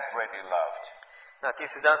 "O man greatly loved." 那第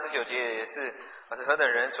10章19节也是何等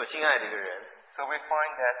人所敬爱的一个人。 So we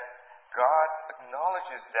find that God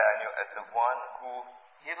acknowledges Daniel as the one who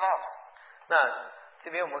He loves. 那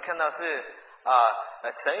这边我们看到是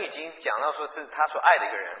神已经讲到说是他所爱的一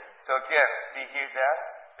个人。So again, see here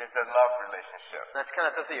that is the love relationship. 那看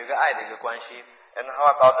到这是有一个爱的一个关系。And how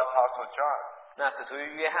about the Apostle John? 那使徒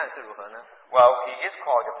约翰是如何呢？ Well, he is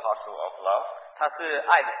called the Apostle of Love. 他是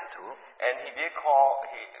爱的使徒。And he did call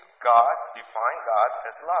God, define God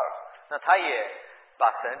as love. 那他也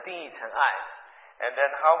把神定义成爱。And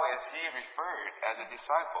then how is he referred as a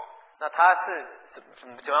disciple? 那他是怎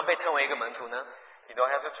么样被称为一个门徒呢？ You don't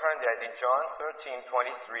have to turn that in John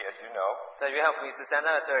 13:23, as you know. 在约翰福音13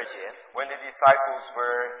章22节， When the disciples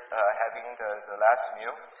were having the last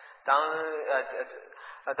meal,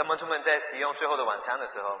 当门徒们在使用最后的晚餐的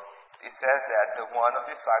时候， it says that the one of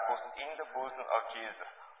the disciples in the bosom of Jesus,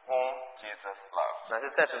 whom Jesus loves. 乃是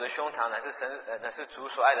在主的胸膛，乃是主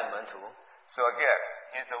所爱的门徒。 So again,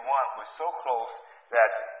 he's the one who is so close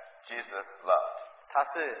that Jesus loved. 他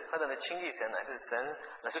是何等的亲近神，乃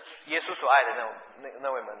是耶稣所爱的那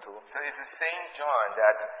位门徒。 So it's the same John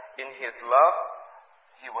that in his love,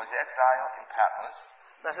 he was exiled in Patmos.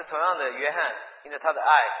 那是同样的约翰，因着他的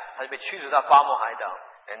爱，他就被驱逐到巴莫海岛。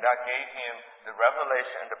 And that gave him the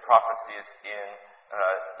revelation and the prophecies in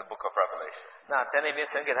the book of Revelation. 那在那边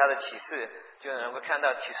神给他的启示，就能够看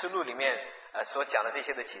到启示录里面所讲的这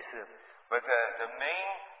些的启示。 But the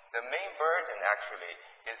main burden actually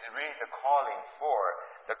is really the calling for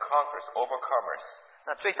the conquerors, overcomers.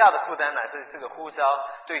 那最大的负担乃是这个呼召，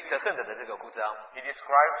对得胜者的这个呼召。 He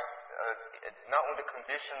describes not only the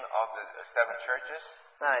condition of the seven churches.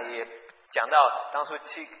 那也讲到当时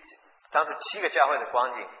7个教会的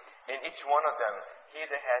光景。 In each one of them, he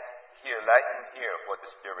that has ear, let him hear what the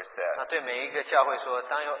Spirit 那 says. 对每一个教会说，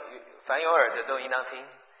凡有耳的都应当听。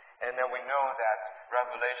 And then we know that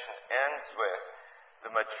Revelation ends with the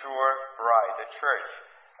mature bride, the church,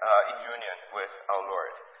 in union with our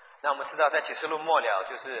Lord. 那我们知道，在启示录末了，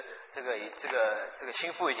就是这个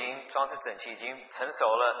心腹已经装饰整齐，已经成熟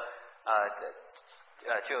了，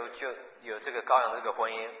就有这个羔羊的这个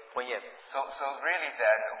婚宴。 So really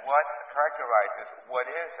then, what characterizes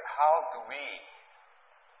how do we,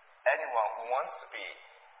 anyone who wants to be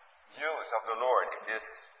used of the Lord in this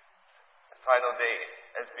final days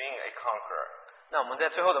as being a conqueror? 那我们在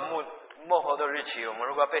最后的末后的日期，我们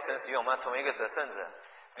如果要被神使用，我们要成为一个得胜者。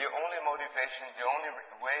 The only motivation, the only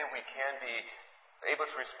way we can be able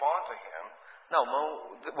to respond to Him 那我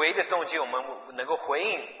们唯一的动机，我们能够回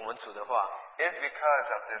应我们主的话， is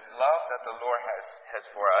because of the love that the Lord has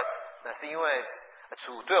for us. 那是因为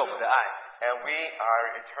主对我们的爱。 And we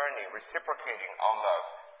are returning, reciprocating our love,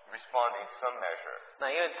 responding some measure. 那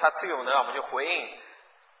因为他赐给我们的爱，我们就回应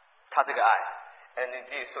他这个爱。 And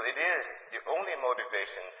indeed, so it is the only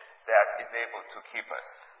motivation that is able to keep us.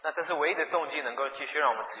 那这是唯一的动机，能够继续让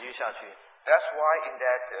我们持续下去。 That's why in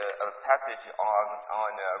that passage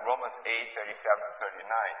on Romans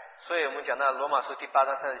 8:37-39, 所以我们讲到罗马书第8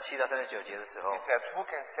章37到39节的时候， it says, "Who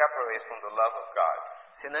can separate us from the love of God?"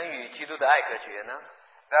 谁能与基督的爱隔绝呢？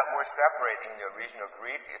 That word "separate" in the original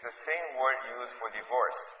Greek is the same word used for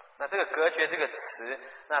divorce. 那这个隔绝这个词，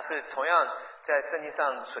那是同样在圣经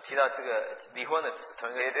上所提到这个离婚的词，同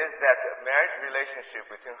一个 It 词。 is that marriage relationship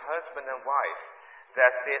between husband and wife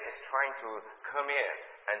that Satan is trying to come in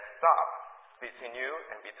and stop between you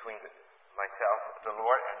and between myself, the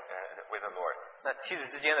Lord, and with the Lord. 那妻子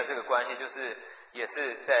之间的这个关系，也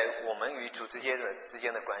是在我们与主之间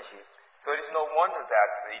的关系。 So it is no wonder that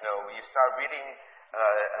when you start reading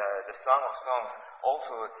the Song of Songs,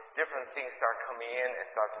 also different things start coming in and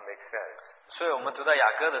start to make sense. 所以我们读到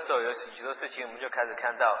雅歌的时候，有许多事情我们就开始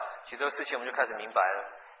看到，许多事情我们就开始明白了。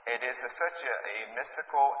 It is such a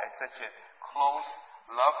mystical and such a close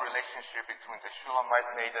love relationship between the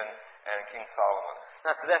Shulamite maiden and King Solomon.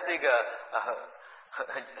 那实在是一个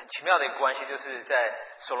很奇妙的一个关系，就是在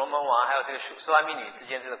所罗门王还有这个苏拉密女之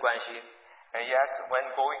间这个关系。 And yet,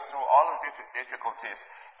 when going through all of these difficulties,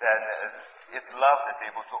 then it's love that's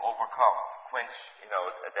able to overcome, quench,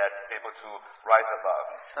 that's able to rise above.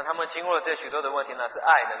 那他们经过了这许多的问题呢，是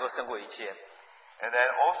爱能够胜过一切。 And then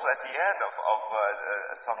also at the end of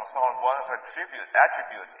Song of Solomon, one of her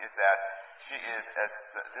attributes is that she is,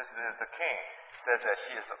 this is the king, says that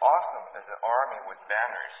she is awesome as an army with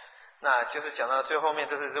banners. 那就是讲到最后面，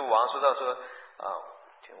这是王说到说6,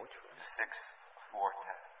 4,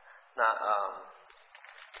 10. 那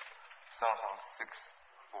Song of 6,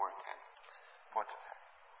 4, 10. 4 to 10.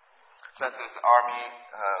 Says this army,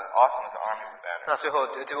 awesome as an army with banners. 那最后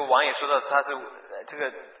这个王也说到，他是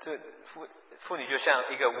这妇女就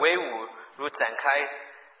像一个威武如展开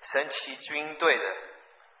神奇军队的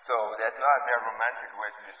So that's not a very romantic way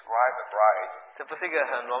to describe a bride. 这不是一个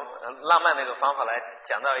很浪漫的一个方法来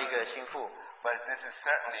讲到一个心腹。But this is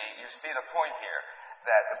certainly, you see the point here,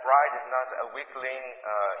 that the bride is not a weakling,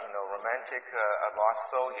 romantic, lost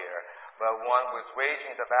soul here, but one who is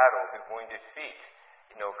waging the battle, who's going to defeat,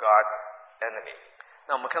 God's enemy.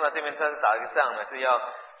 那我们看到这边他是打一个仗呢，是要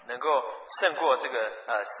能够胜过这个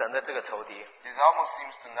神的这个仇敌。This almost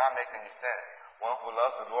seems to not make any sense. One who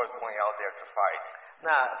loves the Lord is going out there to fight.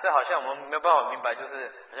 那这好像我们没有办法明白，就是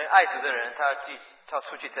好像爱主的人他要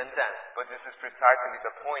出去征战。But this is precisely the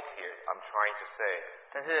point here I'm trying to say.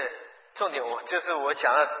 但是重点我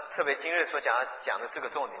想要特别今日所讲的这个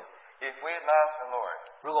重点。If we love the Lord,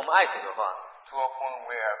 如果我们爱主的话， to a point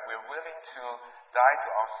where we're willing to die to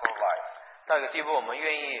our soul life, 到一个地步我们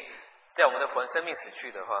愿意在我们的魂生命死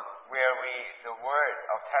去的话， where the word,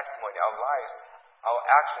 our testimony, our lives, our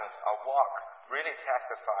actions, our walk really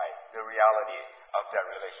testify the reality of that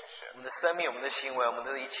relationship. 我们的生命、我们的行为、我们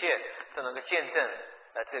的一切都能够见证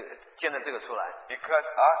这个出来。 Because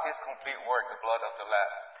of his complete work, the blood of the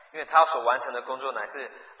Lamb, 因为他所完成的工作乃是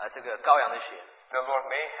这个羔羊的血。 the Lord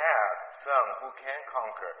may have some who can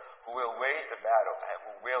conquer, who will wage the battle, and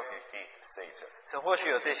who will defeat Satan. 神或许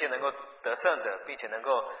有这些能够得胜者，并且能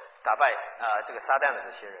够打败这个撒旦的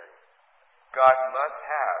这些人。 God must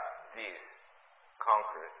have these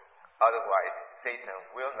conquerors, otherwise Satan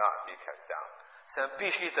will not be cast down. 神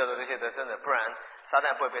必须得到这些得胜者，不然撒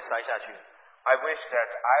旦不会被摔下去。 I wish that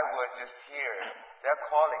I would just hear that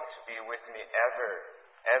calling to be with me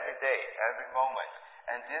every day, every moment.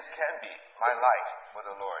 And this can be my life for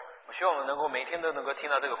the Lord. 我希望我们能够每天都能够听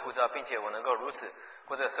到这个呼召，并且我能够如此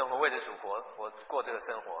过这个生活，为着主过这个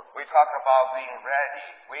生活。 We talk about being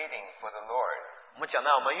ready, waiting for the Lord. 我们讲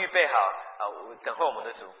到我们预备好等候我们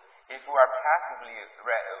的主。 If we are passively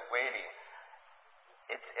waiting,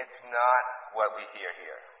 it's not what we hear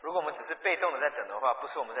here. 如果我们只是被动的在等的话，不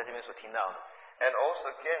是我们在这边所听到的。 And also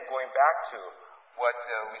again, going back to what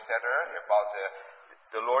we said earlier about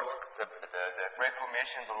the Lord's the Great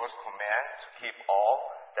Commission, the Lord's command to keep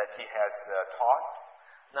all that He has taught.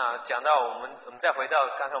 那讲到我们再回到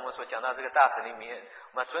刚才我们所讲到这个大神里面，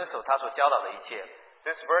我们要遵守他所教导的一切。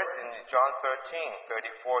 This verse in John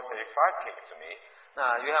 13:34-35 came to me.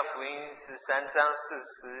 那约翰福音13章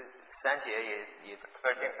43节也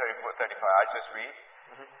 13:34-35. I just read.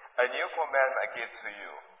 A new commandment I give to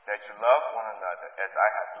you, that you love one another as I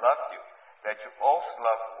have loved you, that you also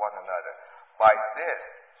love one another. By this,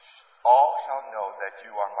 all shall know that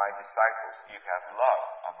you are my disciples. You have love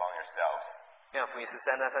among yourselves. 约翰福音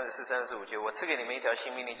13章34、35节，我赐给你们一条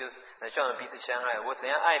新命令，就是叫人彼此相爱。我怎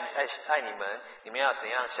样爱你们，你们要怎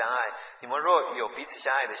样相爱。你们若有彼此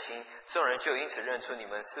相爱的心，众人就因此认出你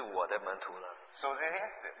们是我的门徒了。So this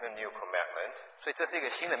is the new commandment. 所以这是一个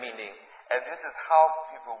新的命令。 And this is how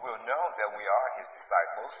people will know that we are His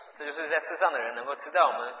disciples. 这就是在世上的人能够知道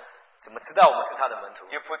我们怎么知道我们是他的门徒。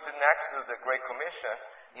 You put it next to the Great Commission.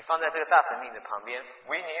 你放在这个大神命的旁边。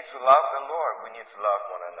 We need to love the Lord. We need to love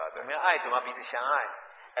one 我 another. 们要爱，怎么彼此相爱？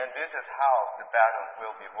 And this is how the battle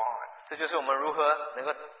will be won. 这就是我们如何能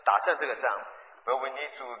够打胜这个仗。 But we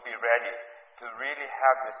need to be ready to really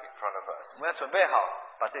have this in front of us. 我们要准备好，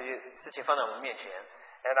把这些事情放在我们面前。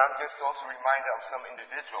 And I'm just also reminded of some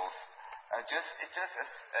individuals, just as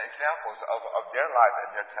examples of their life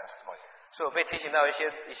and their testimony. 所以我被提醒到一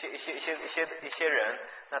些人，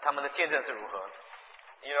那他们的见证是如何？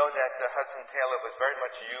 You know that Hudson Taylor was very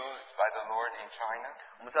much used by the Lord in China.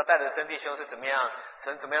 我们知道戴德生弟兄是怎么样，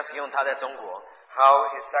神怎么样使用他在中国， How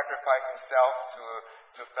he sacrificed himself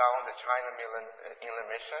to found the China Inland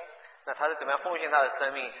Mission. 那他是怎么样奉献他的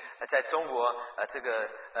生命，在中国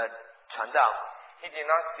传道。 He did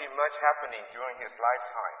not see much happening during his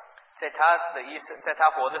lifetime. 在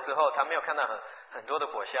他活的时候，他没有看到很多的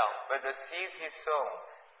果效。 But the seeds he sown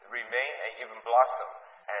remained and even blossomed,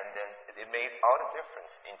 and then it made all the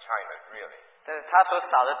difference in China, really. 但是他所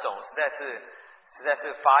撒的种实在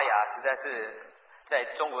是发芽，实在是在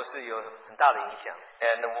中国是有很大的影响。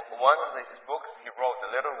 And one of his books he wrote, the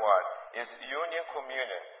little one, is Union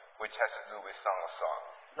Communion, which has to do with Song of Songs.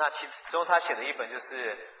 那其中他写的一本就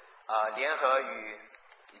是联合与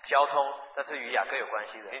交通，那是与雅各有关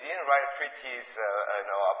系的。 He didn't write a treatise,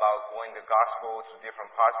 about going the gospel to different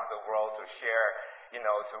parts of the world to share,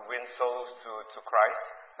 to win souls to Christ.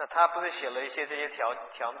 那他不是写了一些这些条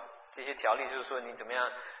例，就是说你怎么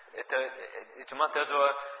样得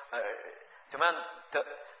着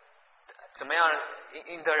怎么样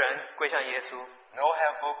赢得人归向耶稣。 No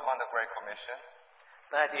handbook on the Great Commission,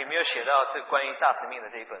 那也没有写到这关于大使命的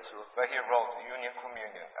这一本书。 but he wrote Union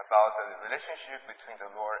Communion about the relationship between the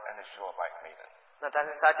Lord and the Shulamite maiden. 那但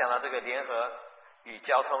是他讲到这个联合与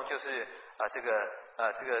交通，就是这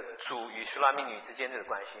个主与苏拉密女之间的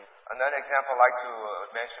关系。Another example I'd like to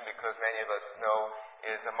mention because many of us know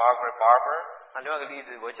is Margaret Barber. 另外一个例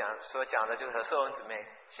子我讲的就是何寿恩姊妹。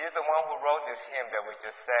She's the one who wrote this hymn that we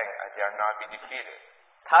just sang, "I dare not be defeated."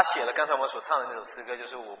 她写了刚才我们所唱的那首诗歌，就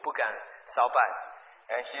是我不敢稍败。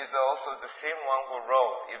And she's also the same one who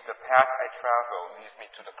wrote, "If the path I travel leads me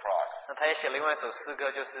to the cross." 那她也写了另外一首诗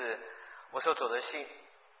歌，就是我所走的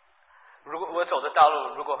如果我走的道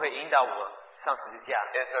路如果会引导我上十字架。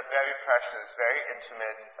It's a very precious, very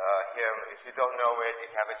intimate hymn. If you don't know it, you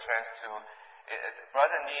have a chance to.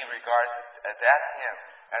 Brother Nee regards that hymn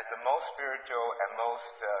as the most spiritual and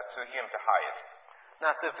most, to him, the highest.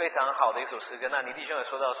 那是非常好的一首诗歌。那倪弟兄也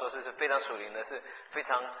说到，说是非常属灵的，是非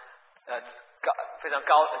常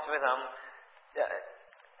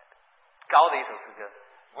高的一首诗歌。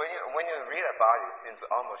When you read about it, it seems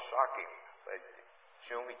almost shocking. Like,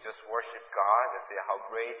 shouldn't we just worship God and say how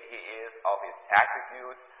great He is, all His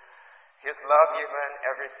attributes, His love given,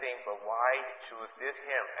 everything? But why choose this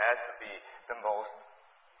hymn as to be the most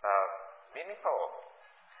meaningful?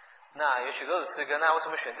 那有许多的诗歌，那为什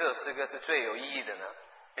么选这首诗歌是最有意义的呢？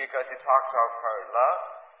 Because it talks of her love,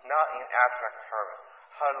 not in abstract terms.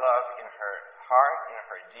 Her love in her heart, in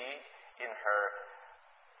her deed, in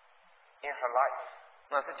her life.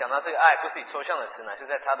 那是讲到这个爱，不是以抽象的词，乃是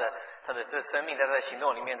在他的这生命，在他的行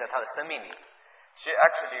动里面，在他的生命里。She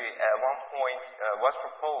actually at one point was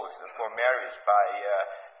proposed for marriage by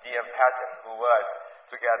D.M. Patton, who was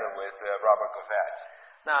together with Robert Govet.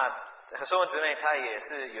 那何寿恩姊妹，她也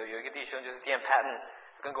是有一个弟兄，就是 D.M. Patton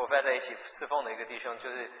跟Govet在一起侍奉的一个弟兄，就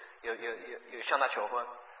是有向他求婚。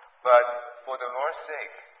But for the Lord's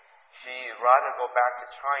sake, she rather go back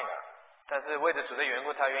to China. 但是为着主的缘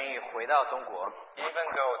故，她愿意回到中国。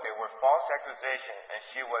Even though they were false accusations and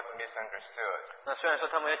she was misunderstood. 那虽然说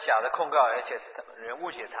他们有假的控告，而且人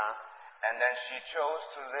误解她。And then she chose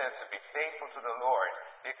to live to be faithful to the Lord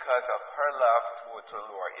because of her love towards the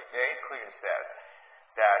Lord. It very clearly says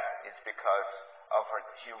that it's because of her.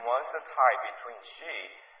 She wants the tie between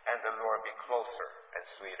she and the Lord be closer and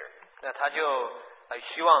sweeter. 那她就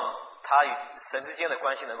希望她与神之间的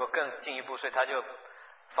关系能够更进一步，所以她就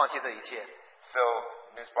放弃这一切。So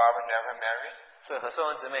Miss Barber never married. 所以何寿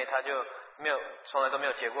恩姊妹她就从来都没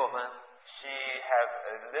有结过婚。She had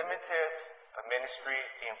a limited ministry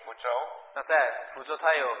in Fuzhou. 那在福州，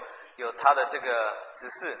她有她的这个执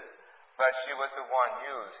事。But she was the one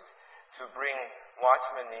used to bring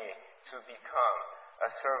Watchman Nee to become a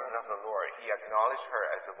servant of the Lord. He acknowledged her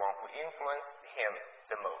as the one who influenced him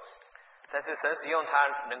the most. 但是神使用她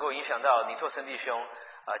能够影响到尼作生弟兄，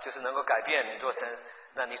就是能够改变尼作生。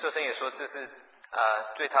那尼作生也说，这是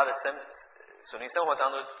对他的属灵生活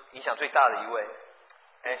当中影响最大的一位。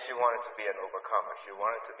And she wanted to be an overcomer. She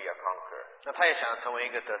wanted to be a conqueror. 那她也想要成为一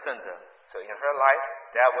个得胜者。So in her life,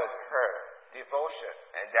 that was her devotion,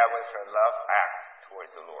 and that was her love act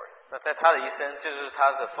towards the Lord. 那在她的一生，这就是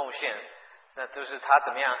她的奉献，那就是她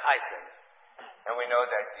怎么样爱神。And we know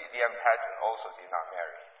that D.M. Patton also did not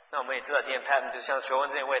marry. 那我们也知道 D.M. Patton 就像求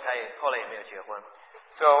婚这一位，他也后来也没有结婚。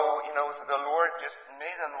So, the Lord just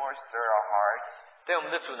made the Lord stir our hearts. 对我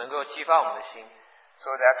们的主能够激发我们的心。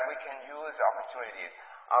So that we can use opportunities.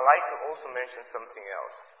 I'd like to also mention something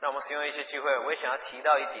else. 那我们使用一些机会，我也想要提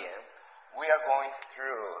到一点。We are going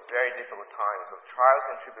through very difficult times of trials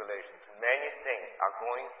and tribulations. Many things are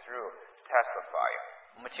going through to testify.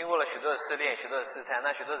 我们经过了许多的试炼，许多的试探，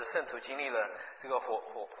那许多的圣徒经历了这个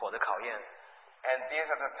火的考验。And these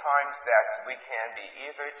are the times that we can be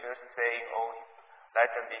either just saying, "Oh, let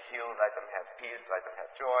them be healed, let them have peace, let them have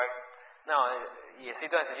joy." 那也是一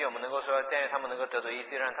段时间，我们能够说，但愿他们能够得着医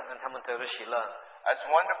治，让他们得着喜乐。As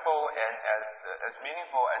wonderful and as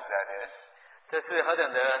meaningful as that is, 这是何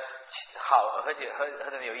等的好，而且何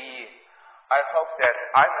等的有意义。I hope that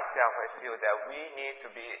I myself I feel that we need to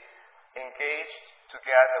be engaged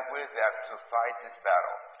together with them to fight this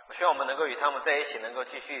battle. 我希望我们能够与他们在一起，能够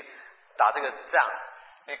继续打这个仗。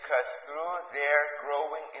Because through their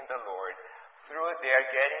growing in the Lord, through their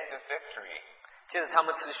getting the victory, 借着他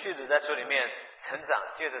们持续的在主里面成长，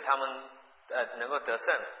借着他们能够得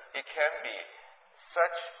胜。It can be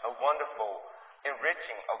such a wonderful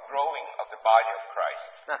enriching of growing of the body of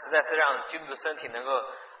Christ. 那实在是让基督的身体能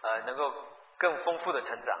够更丰富的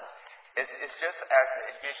成长。It's just as in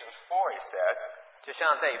Ephesians 4 it says, 就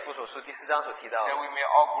像在以弗所书第4章所提到的 that we may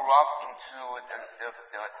all grow up into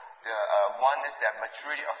the oneness, that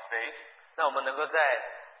maturity of faith. 那我们能够在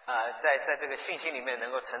这个信心里面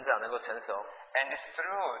能够成长，能够成熟。And it's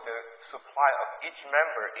through the supply of each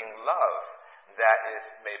member in love that is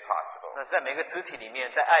made possible. 那在每个肢体里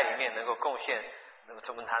面，在爱里面能够贡献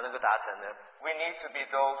我们才能够达成的。We need to be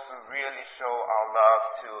those who really show our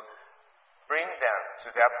love to bring them to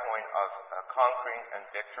that point of conquering and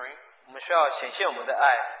victory. 我们需要显现我们的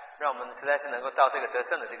爱，让我们实在是能够到这个得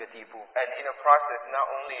胜的这个地步。And in the process, not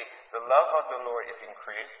only the love of the Lord is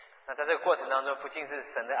increased, 那在这个过程当中，不仅是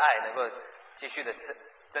神的爱能够继续的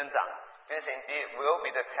增长， this indeed will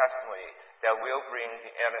be the testimony that will bring the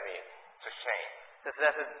enemy to shame. 这实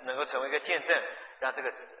在是能够成为一个见证，让这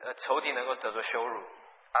个仇敌能够得着羞辱。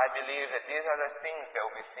I believe that these are the things that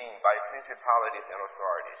will be seen by principalities and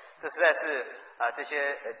authorities. 这实在是这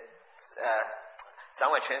些掌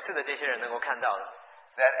管权势的这些人能够看到的。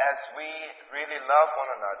That as we really love one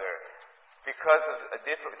another, because of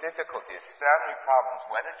difficulties, family problems,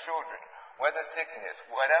 whether children, whether sickness,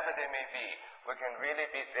 whatever they may be, we can really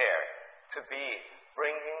be there to be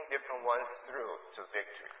bringing different ones through to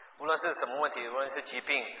victory. 无论是什么问题，无论是疾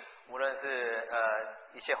病，无论是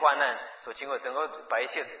一些患难所经过，能够把一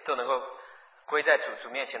切都能够归在主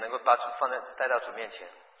面前，能够把主带到主面前。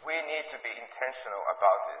We need to be intentional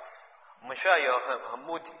about this. 我们需要有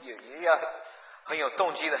很有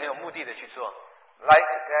动机的、很有目的的去做。Like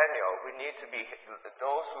Daniel, we need to be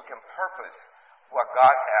those who can purpose what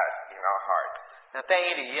God has in our hearts. 那但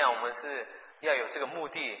以理一样，我们是要有这个目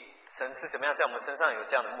的，神是怎么样在我们身上有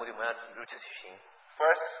这样的目的，我们要如此去行。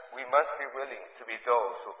First, we must be willing to be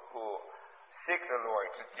those who seek the Lord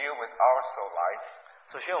to deal with our soul life.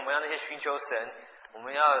 首先，我们要那些寻求神，我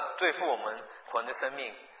们要对付我们魂的生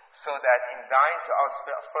命， so that in dying to our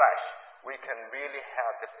flesh, we can really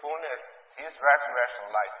have the fullness, His resurrection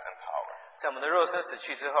life and power. 在我们的肉身死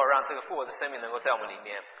去之后，让这个复活的生命能够在我们里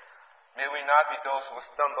面。May we not be those who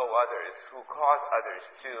stumble others, who cause others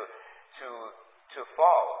to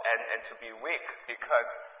fall and to be weak because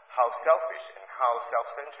how selfish and how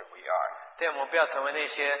self-centered we are. 对，我们不要成为那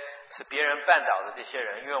些使别人绊倒的这些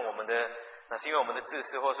人，因为我们的自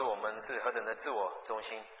私，或是我们是何等的自我中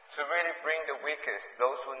心。To really bring the weakest,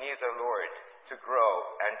 those who need the Lord, to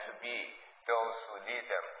grow and to be those who lead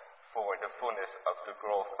them for the fullness of the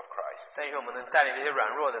growth of Christ. 但愿我们能带领这些软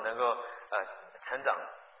弱的能够成长。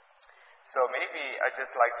So maybe I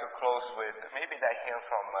just like to close with maybe that hymn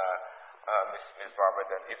from Miss Barbara,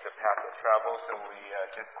 that is the path of travel. So we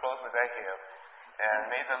just close with that hymn, and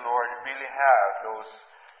may the Lord really have those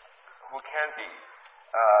who can be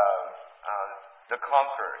the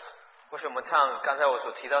conquerors. 或许我们唱刚才我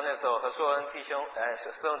所提到那首和硕恩弟兄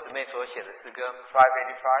硕恩姊妹所写的诗歌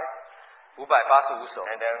585首。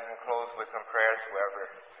And then we close with some prayers, whoever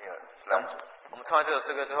is left. 我们唱完这首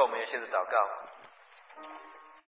诗歌之后，我们有些的祷告。